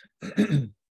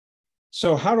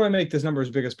 So how do I make this number as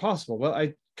big as possible? Well,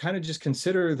 I kind of just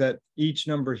consider that each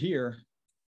number here,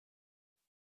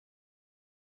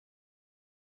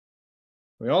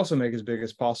 we also make as big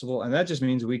as possible, and that just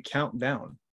means we count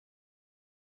down.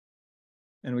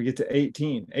 And we get to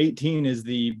 18. 18 is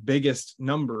the biggest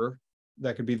number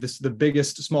that could be the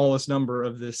biggest, smallest number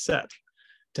of this set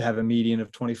to have a median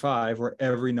of 25, where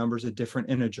every number is a different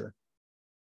integer.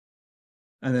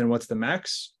 And then what's the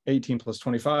max? 18 plus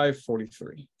 25,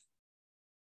 43.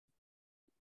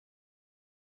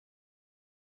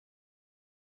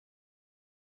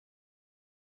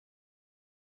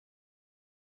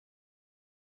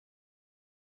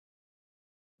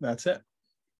 That's it.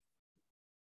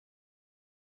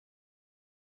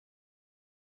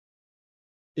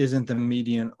 Isn't the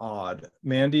median odd?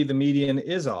 Mandy, the median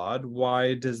is odd.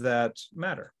 Why does that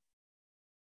matter?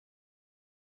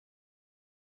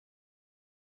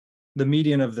 The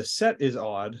median of the set is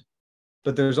odd,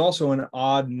 but there's also an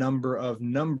odd number of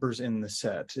numbers in the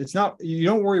set. It's not, you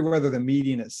don't worry whether the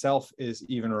median itself is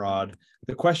even or odd.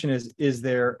 The question is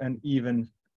there an even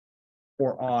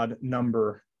or odd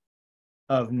number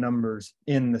of numbers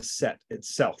in the set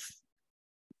itself?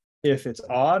 If it's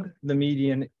odd, the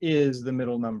median is the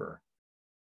middle number.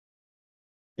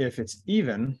 If it's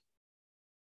even,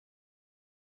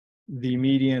 the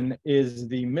median is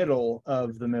the middle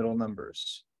of the middle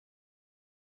numbers.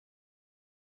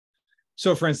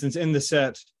 So for instance, in the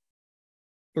set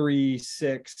 3,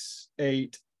 6,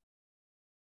 8,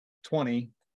 20,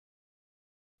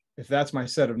 if that's my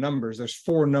set of numbers, there's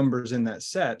 4 numbers in that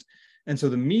set. And so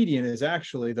the median is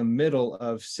actually the middle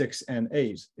of 6 and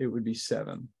 8. It would be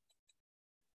 7.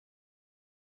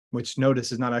 Which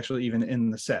notice is not actually even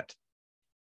in the set.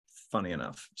 Funny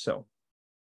enough. So,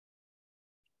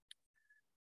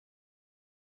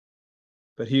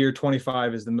 but here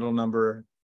 25 is the middle number.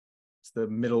 It's the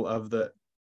middle of the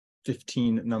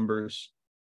 15 numbers.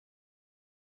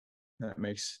 That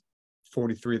makes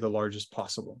 43 the largest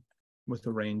possible with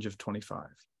a range of 25.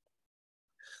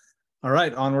 All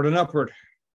right, onward and upward.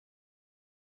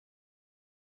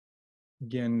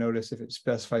 Again, notice if it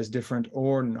specifies different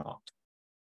or not.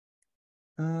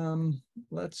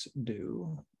 Let's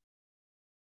do.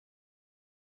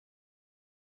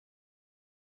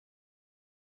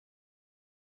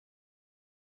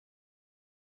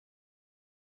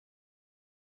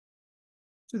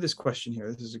 Do this question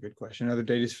here. This is a good question. Another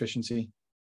data sufficiency.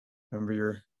 Remember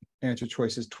your answer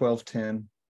choice is 12, 10.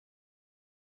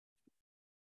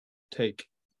 Take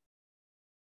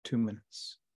 2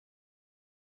 minutes.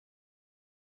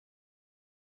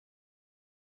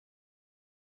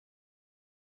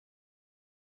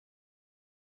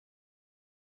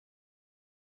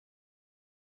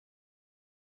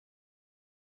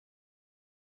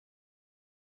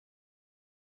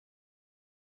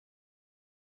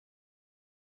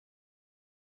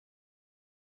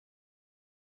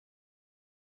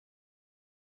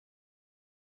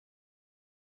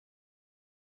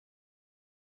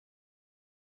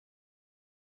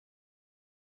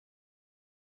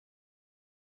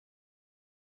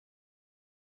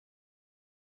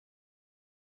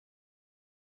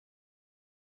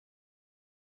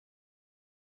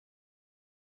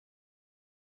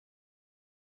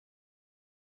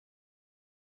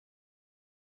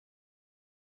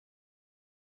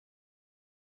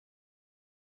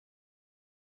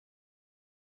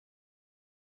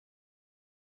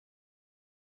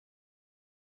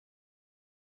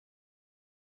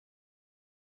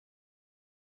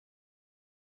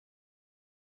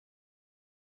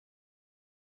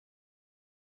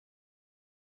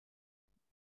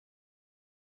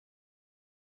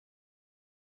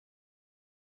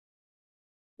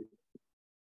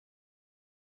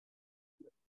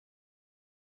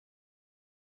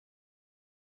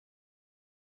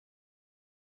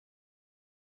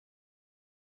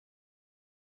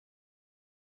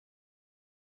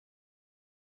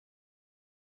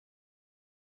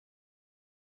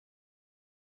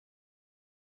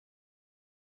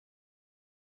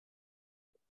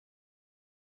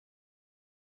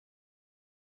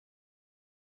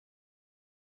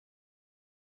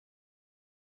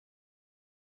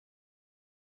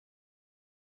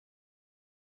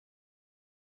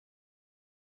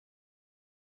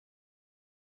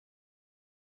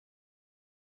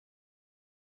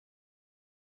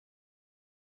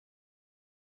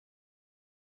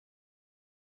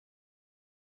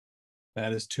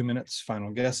 That is 2 minutes.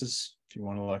 Final guesses. If you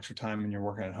want a little extra time and you're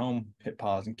working at home, hit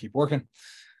pause and keep working.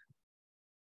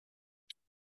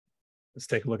 Let's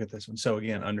take a look at this one. So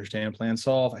again, understand, plan,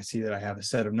 solve. I see that I have a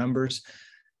set of numbers.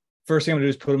 First thing I'm gonna do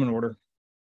is put them in order.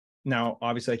 Now,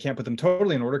 obviously I can't put them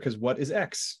totally in order because what is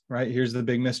X, right? Here's the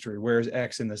big mystery. Where is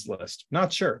X in this list?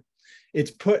 Not sure.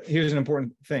 It's put, here's an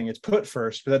important thing. It's put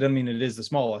first, but that doesn't mean it is the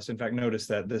smallest. In fact, notice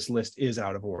that this list is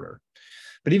out of order.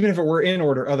 But even if it were in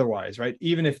order otherwise, right?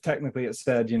 Even if technically it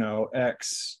said, you know,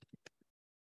 X,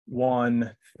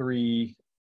 1, 3,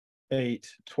 8,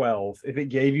 12, if it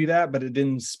gave you that, but it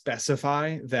didn't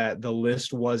specify that the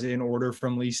list was in order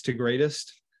from least to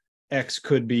greatest, X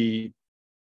could be,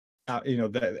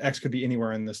 that X could be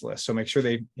anywhere in this list. So make sure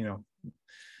they,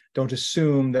 don't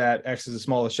assume that X is the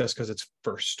smallest just because it's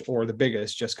first or the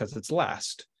biggest just because it's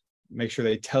last. Make sure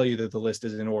they tell you that the list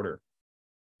is in order.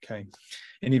 Okay.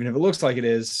 And even if it looks like it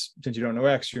is, since you don't know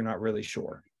X, you're not really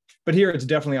sure. But here it's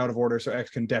definitely out of order, so X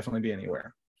can definitely be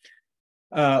anywhere.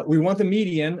 We want the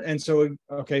median, and so,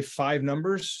 okay, 5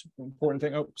 numbers. Important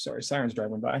thing. Oh, sorry, siren's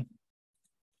driving by.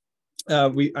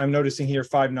 I'm noticing here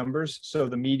 5 numbers, so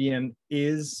the median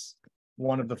is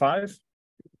one of the 5.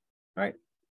 All right.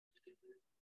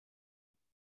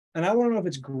 And I want to know if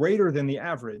it's greater than the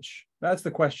average. That's the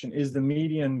question. Is the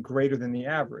median greater than the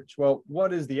average? Well,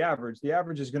 what is the average? The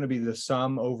average is going to be the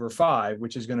sum over 5,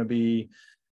 which is going to be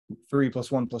 3 plus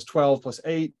 1 plus 12 plus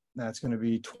 8. That's going to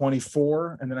be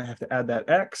 24. And then I have to add that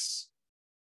X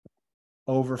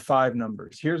over 5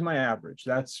 numbers. Here's my average.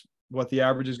 That's what the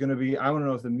average is going to be. I want to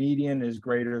know if the median is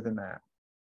greater than that.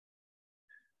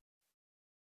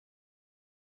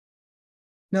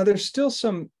 Now, there's still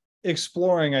some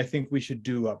exploring I think we should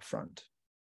do up front.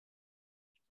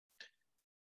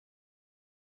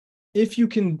 If you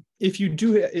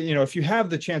have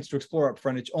the chance to explore up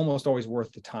front, it's almost always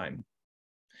worth the time.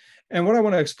 And what I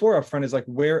want to explore up front is like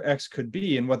where X could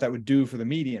be and what that would do for the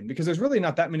median, because there's really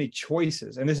not that many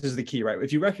choices. And this is the key, right?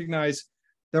 If you recognize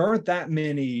there aren't that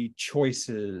many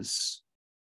choices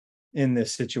in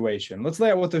this situation, let's lay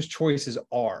out what those choices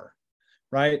are,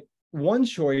 right? One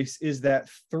choice is that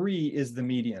 3 is the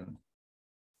median.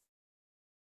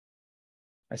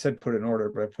 I said put it in order,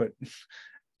 but I put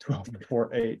 12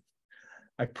 before 8.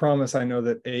 I promise I know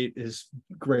that 8 is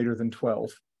greater than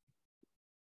 12.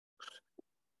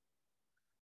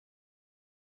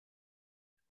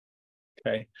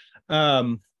 Okay.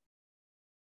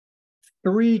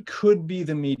 3 could be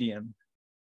the median.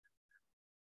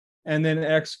 And then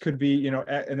X could be, you know,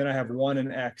 and then I have 1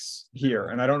 and X here.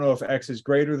 And I don't know if X is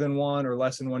greater than 1 or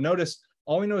less than 1. Notice,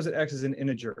 all we know is that X is an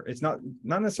integer. It's not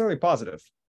necessarily positive.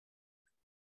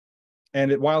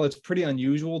 And while it's pretty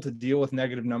unusual to deal with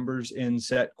negative numbers in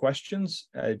set questions,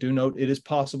 I do note it is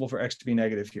possible for X to be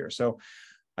negative here. So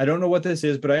I don't know what this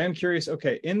is, but I am curious.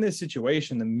 Okay, in this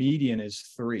situation, the median is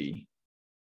 3.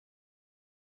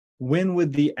 When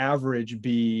would the average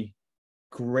be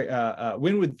great?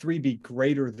 When would 3 be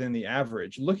greater than the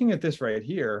average? Looking at this right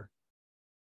here,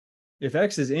 if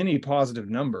X is any positive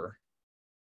number,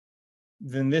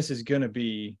 then this is going to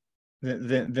be,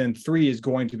 then 3 is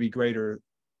going to be greater,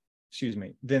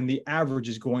 then the average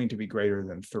is going to be greater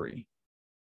than 3.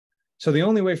 So the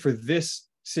only way for this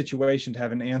situation to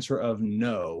have an answer of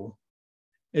no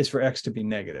is for X to be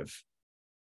negative,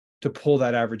 to pull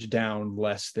that average down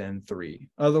less than 3.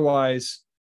 Otherwise,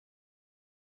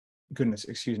 in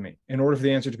order for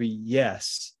the answer to be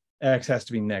yes, X has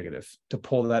to be negative to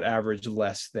pull that average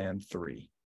less than 3.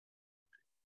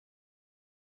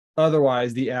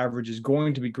 Otherwise, the average is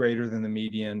going to be greater than the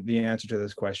median. The answer to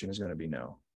this question is going to be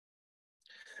no.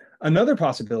 Another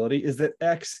possibility is that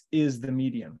X is the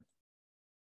median.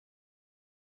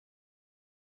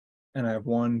 And I have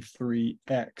 1, 3,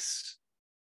 X,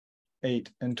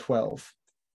 8, and 12.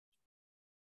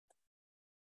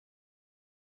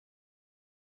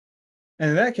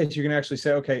 And in that case, you can actually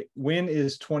say, okay, when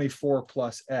is 24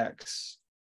 plus X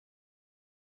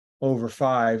over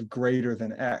 5 greater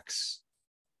than X?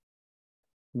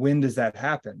 When does that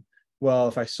happen? Well,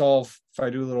 if I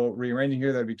do a little rearranging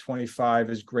here, that'd be 25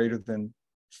 is greater than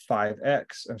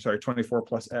 5X. I'm sorry, 24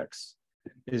 plus X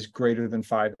is greater than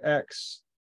 5X,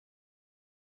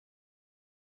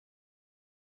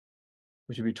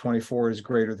 which would be 24 is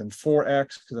greater than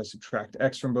 4X because I subtract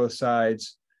X from both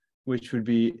sides, which would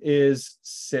be, is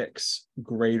 6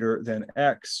 greater than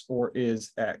X, or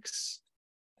is X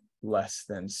less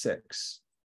than 6?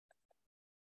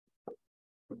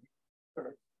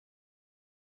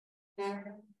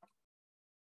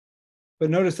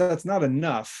 But notice that's not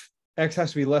enough. X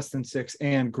has to be less than 6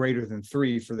 and greater than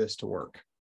 3 for this to work.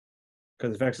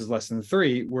 Because if X is less than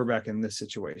 3, we're back in this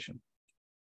situation.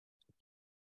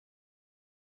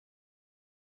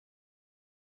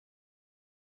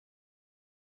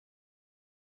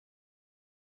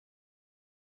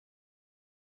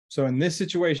 So in this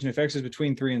situation, if X is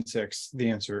between 3 and 6, the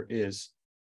answer is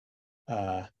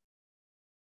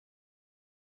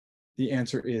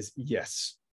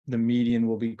yes. The median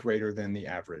will be greater than the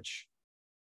average.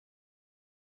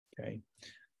 Okay.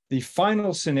 The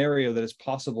final scenario that is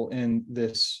possible in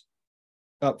this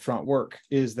upfront work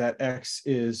is that X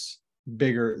is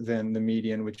bigger than the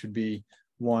median, which would be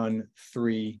 1,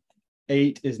 3,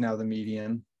 8 is now the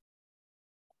median.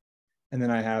 And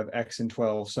then I have X and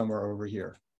 12 somewhere over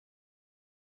here.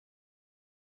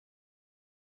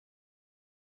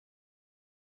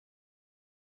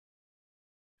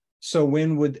 So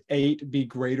when would 8 be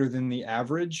greater than the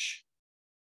average?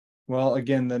 Well,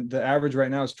 again, the average right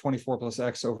now is 24 plus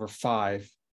X over 5.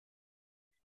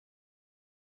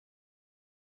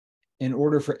 In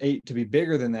order for 8 to be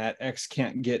bigger than that, X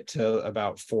can't get to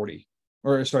about 40.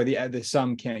 Or sorry, the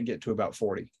sum can't get to about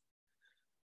 40.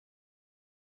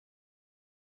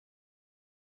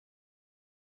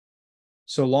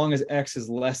 So long as X is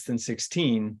less than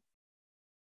 16,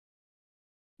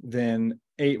 then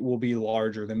 8 will be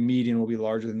larger. The median will be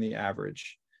larger than the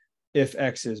average. If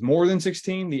X is more than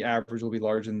 16, the average will be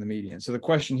larger than the median. So the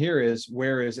question here is,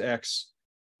 where is X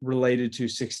related to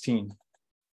 16?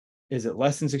 Is it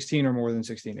less than 16 or more than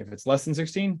 16? If it's less than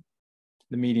 16,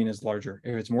 the median is larger.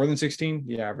 If it's more than 16,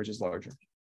 the average is larger.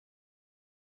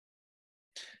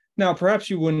 Now, perhaps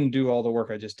you wouldn't do all the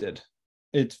work I just did.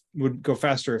 It would go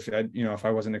faster if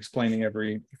I wasn't explaining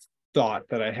every thought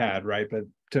that I had, right? But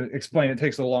to explain it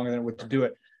takes a little longer than it would to do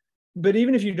it. But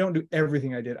even if you don't do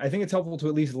everything I did, I think it's helpful to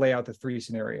at least lay out the 3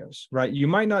 scenarios, right? You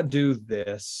might not do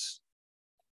this.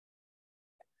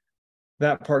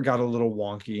 That part got a little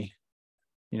wonky.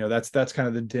 That's kind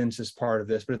of the densest part of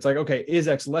this. But it's like, okay, is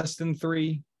X less than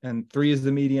 3? And 3 is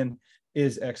the median.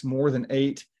 Is X more than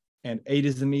 8? And 8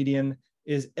 is the median.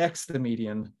 Is X the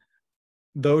median?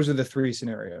 Those are the 3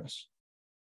 scenarios.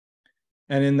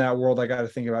 And in that world, I got to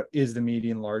think about, is the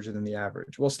median larger than the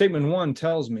average? Well, statement 1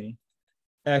 tells me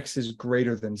X is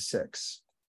greater than 6.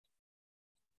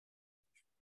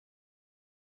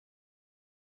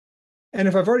 And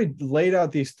if I've already laid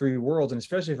out these 3 worlds, and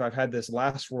especially if I've had this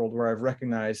last world where I've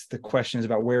recognized the questions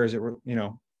about where is it,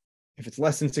 if it's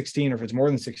less than 16 or if it's more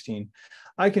than 16,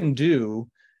 I can do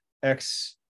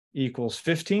x equals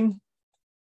 15,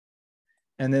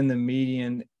 and then the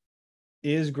median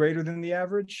is greater than the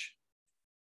average,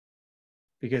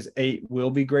 because 8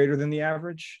 will be greater than the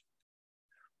average.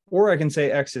 Or I can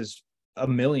say x is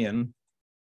 1,000,000,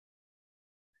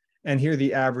 and here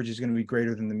the average is going to be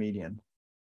greater than the median.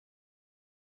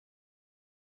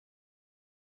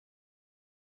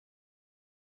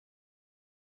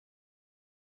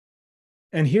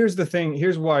 And here's the thing,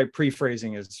 here's why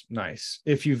pre-phrasing is nice.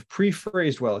 If you've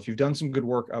pre-phrased well, if you've done some good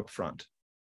work up front,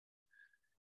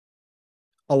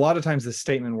 a lot of times the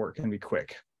statement work can be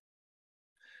quick.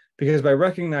 Because if I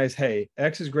recognize, hey,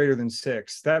 x is greater than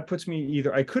 6, that puts me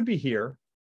either, I could be here,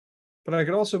 but I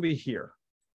could also be here.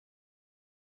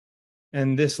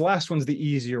 And this last one's the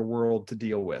easier world to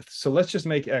deal with. So let's just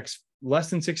make x less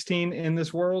than 16 in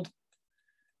this world,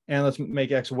 and let's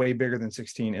make x way bigger than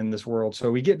 16 in this world,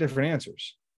 so we get different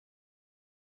answers.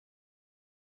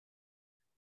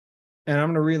 And I'm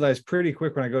going to realize pretty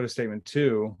quick when I go to statement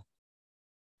 2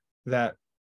 that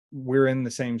we're in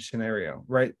the same scenario,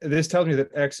 right? This tells me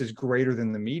that x is greater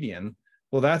than the median.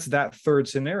 Well, that's that third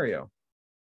scenario.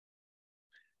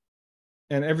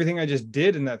 And everything I just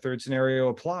did in that third scenario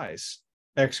applies.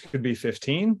 X could be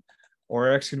 15, or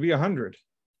x could be 100.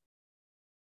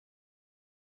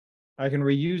 I can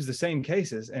reuse the same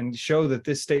cases and show that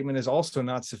this statement is also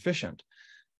not sufficient.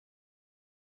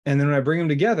 And then when I bring them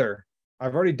together,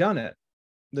 I've already done it.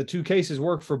 The two cases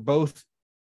work for both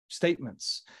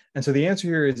statements. And so the answer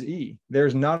here is E.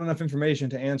 There's not enough information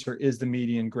to answer, is the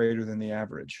median greater than the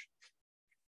average?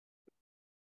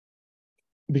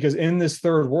 Because in this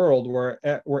third world where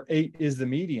 8 is the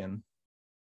median,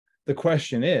 the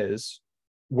question is,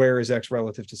 where is x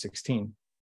relative to 16?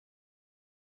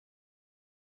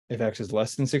 If x is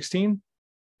less than 16,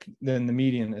 then the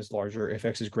median is larger. If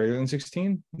x is greater than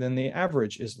 16, then the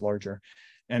average is larger.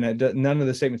 And none of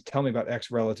the statements tell me about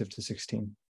x relative to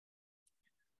 16.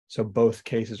 So both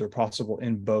cases are possible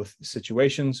in both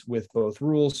situations with both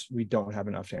rules. We don't have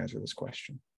enough to answer this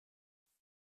question.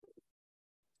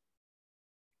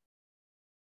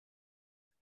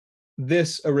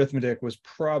 This arithmetic was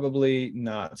probably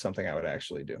not something I would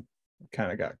actually do.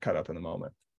 Kind of got cut up in the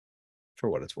moment for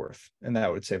what it's worth. And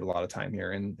that would save a lot of time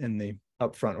here in the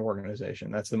upfront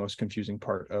organization. That's the most confusing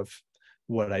part of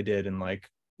what I did, and like,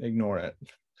 ignore it.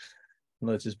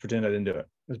 Let's just pretend I didn't do it.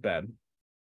 It was bad.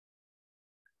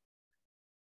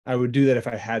 I would do that if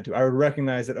I had to. I would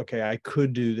recognize that, okay, I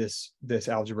could do this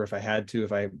algebra if I had to,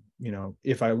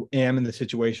 if I am in the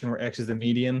situation where x is the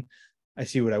median, I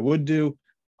see what I would do.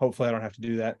 Hopefully I don't have to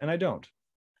do that, and I don't.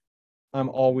 I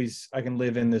can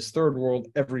live in this third world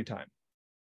every time,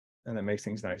 and that makes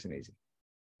things nice and easy.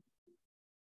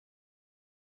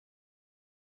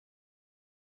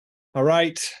 All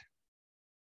right.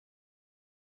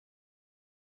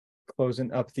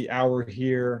 Closing up the hour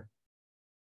here.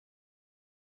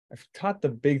 I've taught the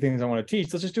big things I want to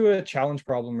teach. Let's just do a challenge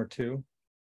problem or two.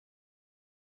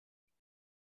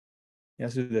 Yeah,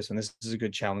 let's do this one. This is a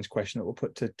good challenge question that we'll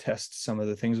put to test some of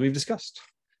the things we've discussed.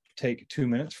 Take 2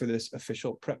 minutes for this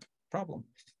official prep problem.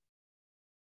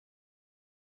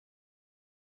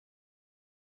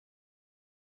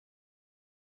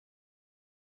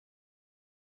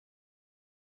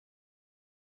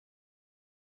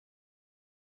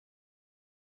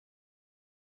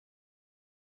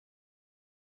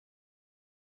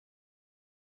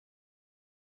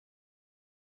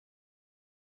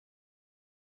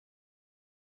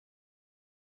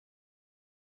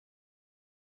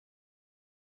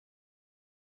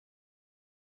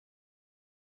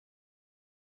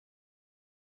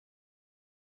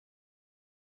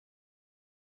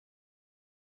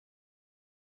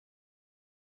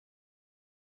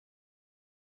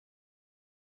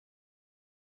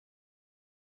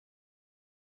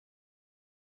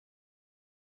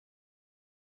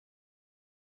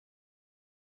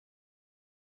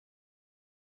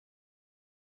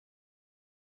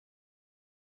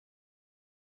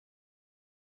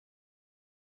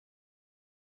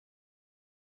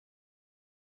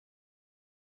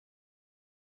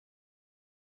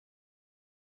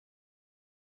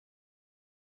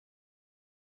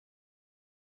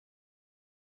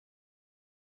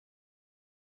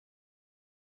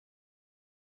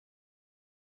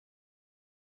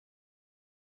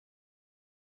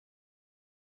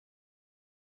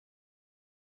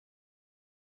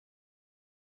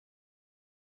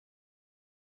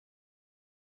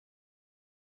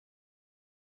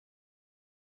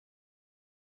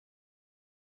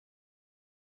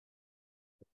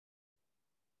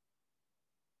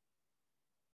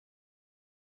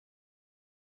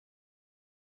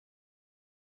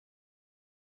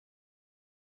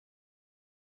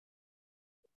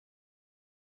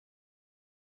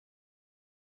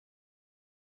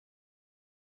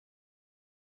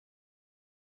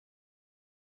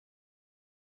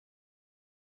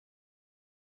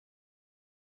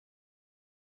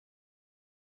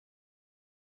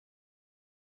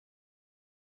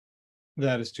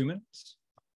 That is 2 minutes.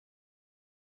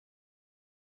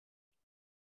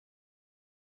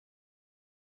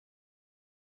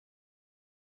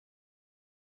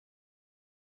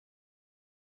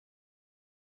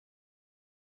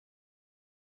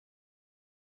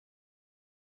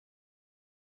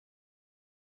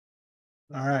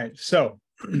 All right, so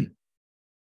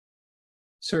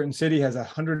certain city has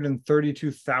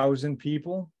 132,000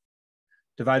 people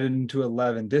divided into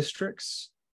 11 districts.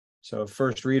 So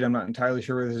first read, I'm not entirely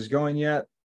sure where this is going yet.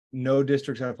 No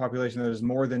districts have a population that is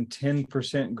more than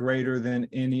 10% greater than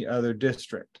any other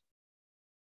district.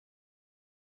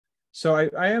 So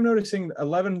I am noticing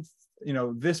 11,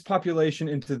 this population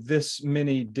into this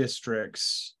many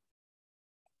districts.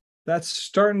 That's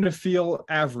starting to feel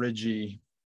averagey.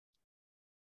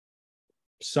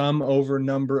 Sum over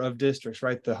number of districts,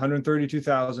 right? The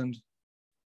 132,000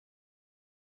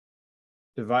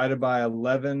 divided by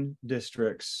 11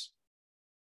 districts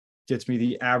gets me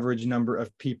the average number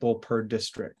of people per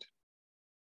district.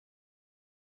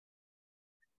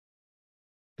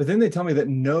 But then they tell me that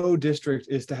no district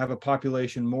is to have a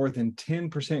population more than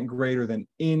 10% greater than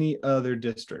any other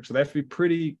district. So they have to be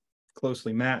pretty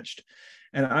closely matched.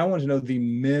 And I want to know the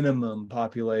minimum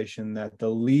population that the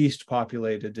least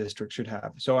populated district should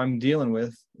have. So I'm dealing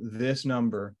with this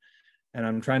number and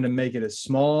I'm trying to make it as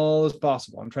small as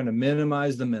possible. I'm trying to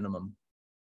minimize the minimum.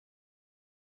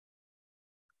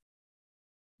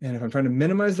 And if I'm trying to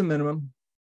minimize the minimum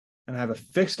and I have a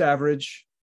fixed average,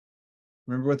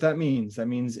 remember what that means. That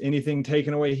means anything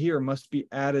taken away here must be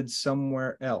added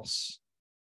somewhere else.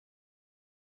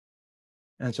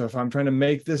 And so if I'm trying to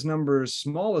make this number as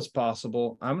small as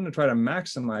possible, I'm going to try to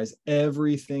maximize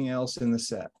everything else in the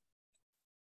set.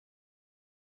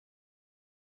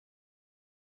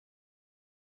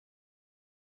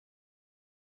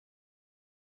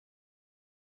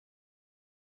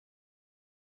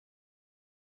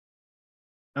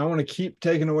 I want to keep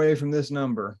taking away from this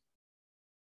number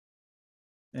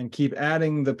and keep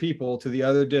adding the people to the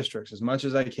other districts as much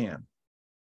as I can.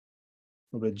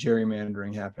 A little bit of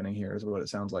gerrymandering happening here is what it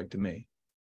sounds like to me.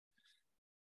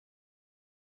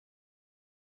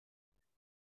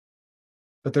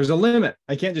 But there's a limit.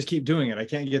 I can't just keep doing it. I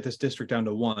can't get this district down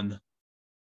to 1.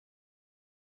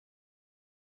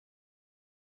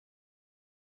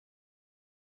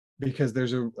 Because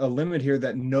there's a limit here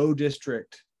that no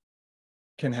district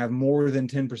can have more than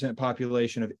 10%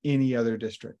 population of any other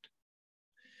district.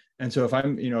 And so if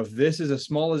I'm, if this is as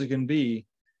small as it can be,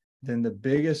 then the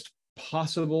biggest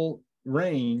possible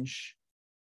range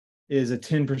is a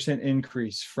 10%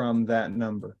 increase from that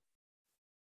number.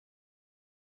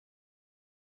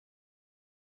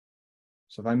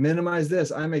 So if I minimize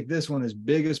this, I make this one as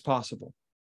big as possible.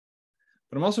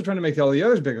 But I'm also trying to make all the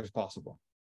others big as possible.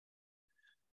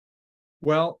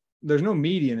 Well, there's no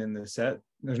median in this set.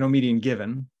 There's no median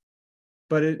given.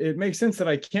 But it makes sense that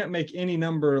I can't make any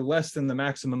number less than the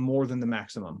maximum more than the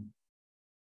maximum.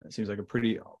 That seems like a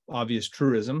pretty obvious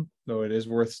truism, though it is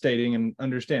worth stating and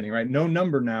understanding, right? No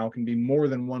number now can be more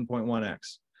than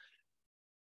 1.1x.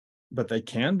 But they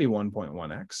can be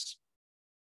 1.1x.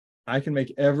 I can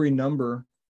make every number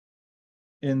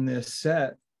in this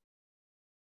set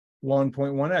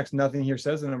 1.1x. Nothing here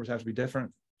says the numbers have to be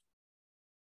different.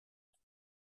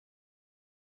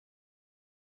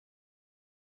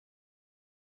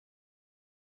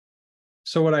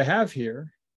 So what I have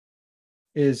here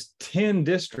is 10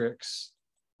 districts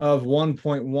of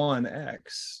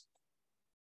 1.1x.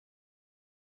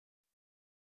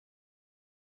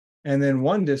 And then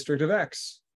 1 district of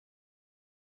x.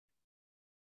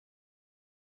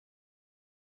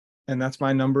 And that's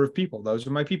my number of people. Those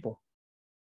are my people.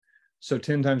 So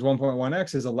 10 times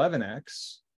 1.1x is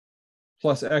 11x,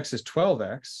 plus x is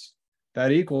 12x.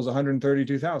 That equals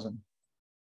 132,000.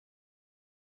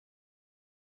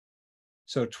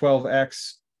 So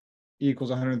 12x equals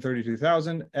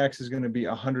 132,000. X is going to be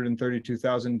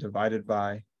 132,000 divided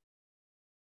by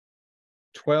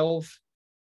 12.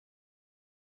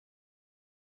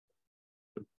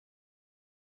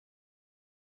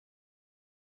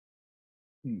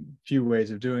 Few ways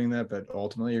of doing that, but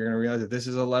ultimately you're going to realize that this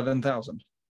is 11,000.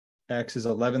 X is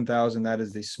 11,000. That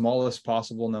is the smallest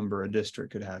possible number a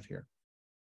district could have here.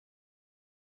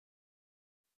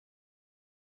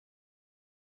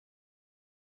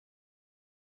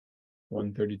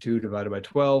 $132 divided by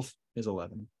 12 is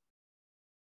 11.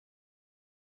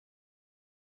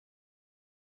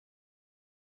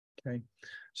 Okay,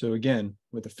 so again,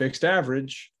 with a fixed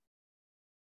average,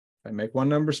 if I make one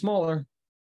number smaller,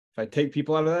 if I take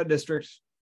people out of that district,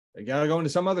 they got to go into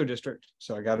some other district.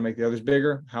 So I got to make the others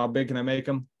bigger. How big can I make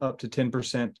them? Up to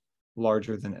 10%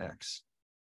 larger than X.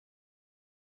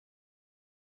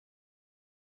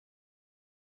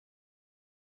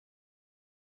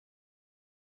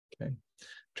 Okay,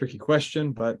 tricky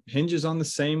question, but hinges on the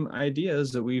same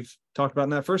ideas that we've talked about in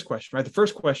that first question, right? The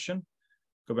first question,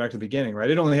 go back to the beginning, right?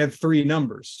 It only had 3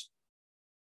 numbers.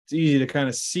 It's easy to kind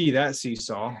of see that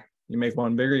seesaw. You make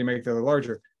one bigger, you make the other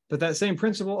larger. But that same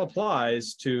principle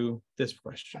applies to this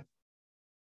question.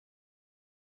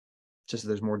 Just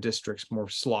there's more districts, more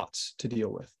slots to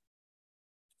deal with.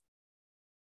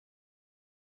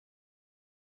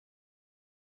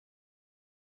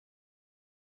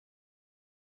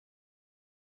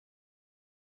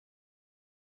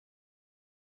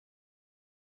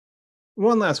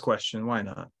 One last question. Why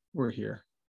not? We're here.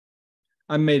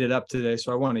 I made it up today,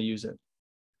 so I want to use it.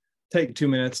 Take 2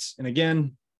 minutes. And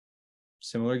again,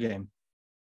 similar game.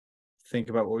 Think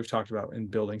about what we've talked about in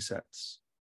building sets.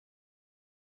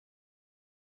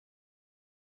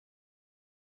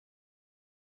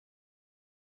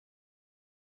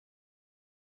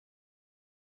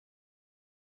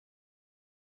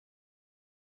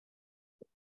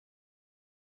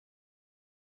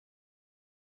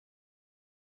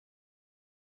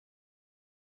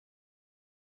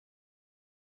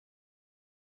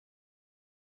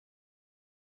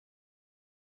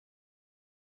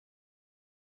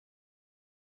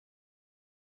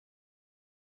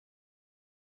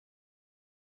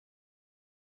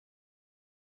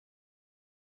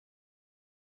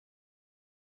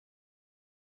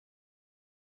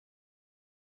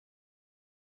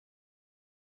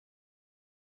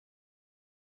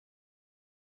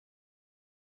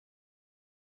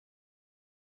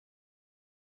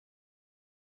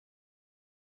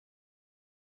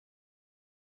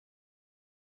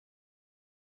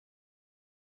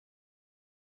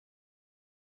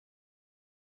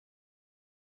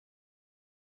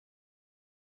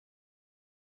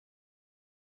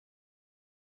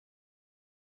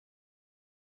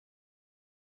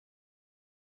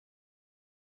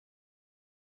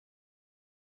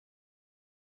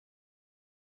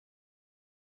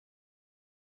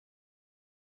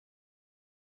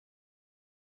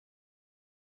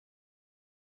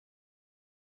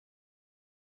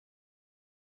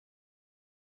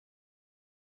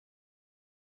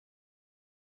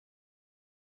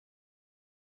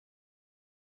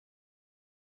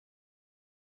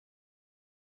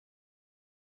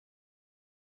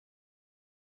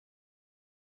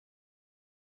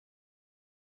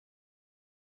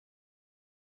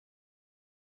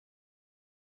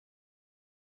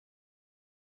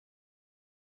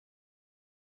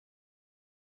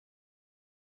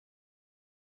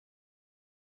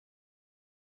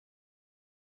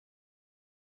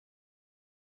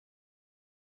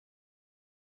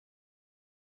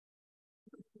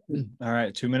 All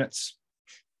right, 2 minutes.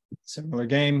 Similar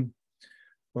game.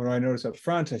 What do I notice up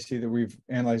front? I see that we've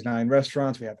analyzed 9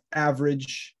 restaurants. We have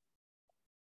average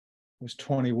was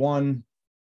 21.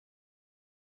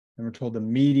 And we're told the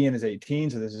median is 18.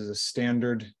 So this is a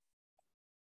standard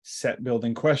set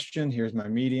building question. Here's my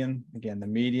median. Again, the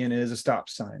median is a stop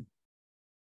sign.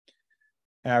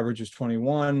 Average is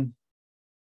 21.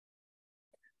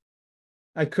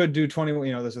 I could do 21,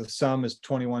 you know, this is the sum is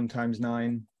 21 times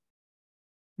 9.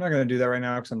 I'm not going to do that right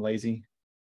now because I'm lazy.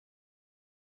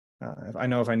 If I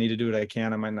know if I need to do it, I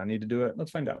can. I might not need to do it. Let's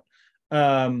find out.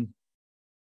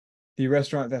 The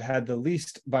restaurant that had the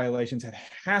least violations had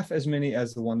half as many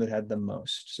as the one that had the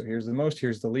most. So here's the most,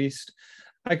 here's the least.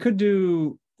 I could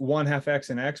do 1/2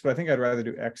 x and x, but I think I'd rather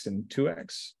do x and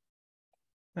 2x.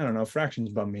 I don't know, fractions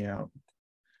bum me out.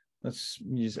 Let's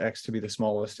use x to be the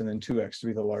smallest and then 2x to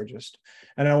be the largest.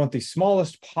 And I want the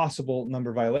smallest possible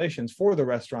number of violations for the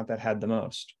restaurant that had the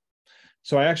most.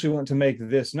 So I actually want to make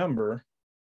this number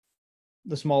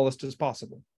the smallest as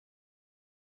possible.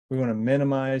 We want to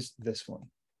minimize this one.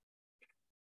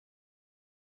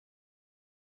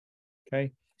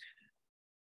 Okay.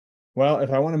 Well,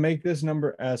 if I want to make this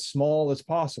number as small as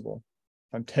possible,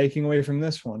 if I'm taking away from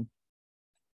this one,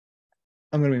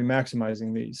 I'm going to be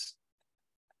maximizing these.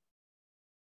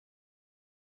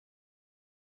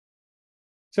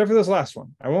 Except for this last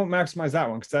one. I won't maximize that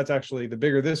one because that's actually, the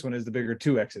bigger this one is, the bigger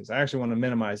 2x's. I actually want to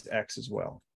minimize x as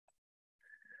well.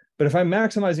 But if I'm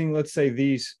maximizing, let's say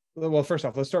these, well, first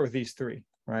off, let's start with these 3,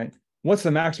 right? What's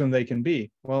the maximum they can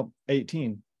be? Well,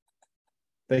 18.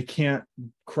 They can't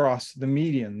cross the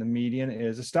median. The median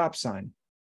is a stop sign.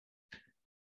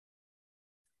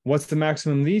 What's the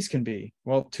maximum these can be?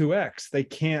 Well, 2x. They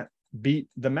can't beat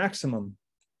the maximum.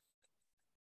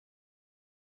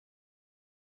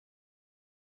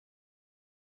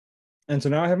 And so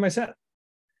now I have my set.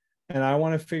 And I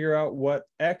want to figure out what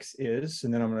x is.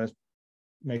 And then I'm going to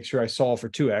make sure I solve for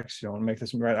 2x. You don't want to make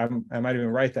this right. I might even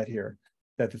write that here,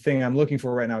 that the thing I'm looking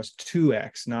for right now is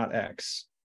 2x, not x.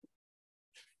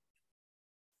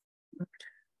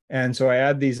 And so I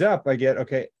add these up, I get,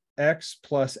 okay, x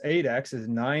plus 8x is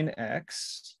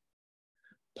 9x,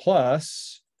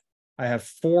 plus I have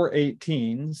 4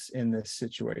 18s in this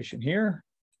situation here.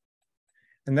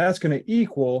 And that's going to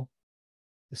equal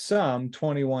the sum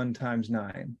 21 times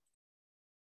 9.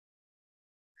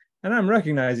 And I'm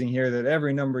recognizing here that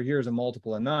every number here is a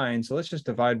multiple of 9. So let's just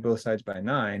divide both sides by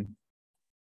 9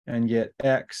 and get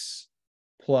x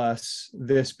plus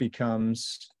this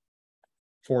becomes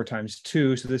 4 times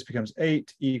 2. So this becomes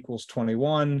 8 equals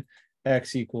 21.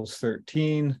 X equals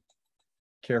 13.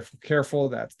 Careful, careful.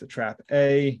 That's the trap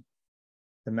A.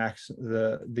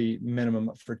 The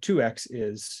minimum for 2x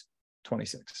is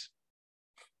 26.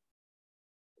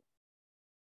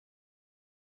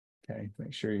 Okay,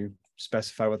 make sure you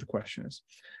specify what the question is.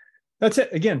 That's it.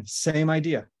 Again, same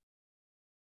idea.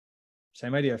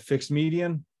 Same idea. Fixed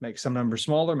median, make some numbers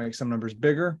smaller, make some numbers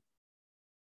bigger.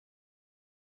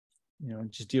 You know,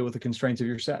 just deal with the constraints of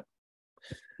your set.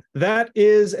 That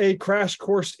is a crash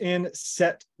course in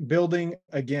set building.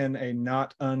 Again, a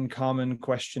not uncommon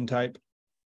question type.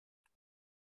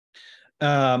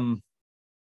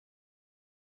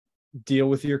 Deal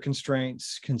with your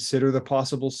constraints, consider the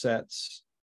possible sets,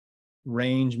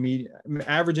 range, median,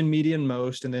 average and median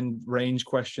most, and then range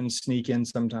questions sneak in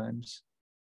sometimes.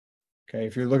 Okay,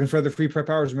 if you're looking for other free prep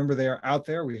hours, remember they are out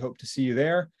there. We hope to see you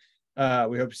there.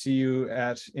 We hope to see you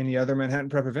at any other Manhattan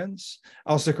Prep events.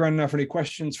 I'll stick around now for any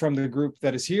questions from the group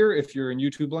that is here. If you're in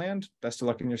YouTube land, best of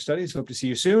luck in your studies. Hope to see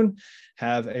you soon.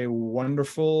 Have a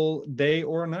wonderful day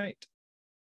or night.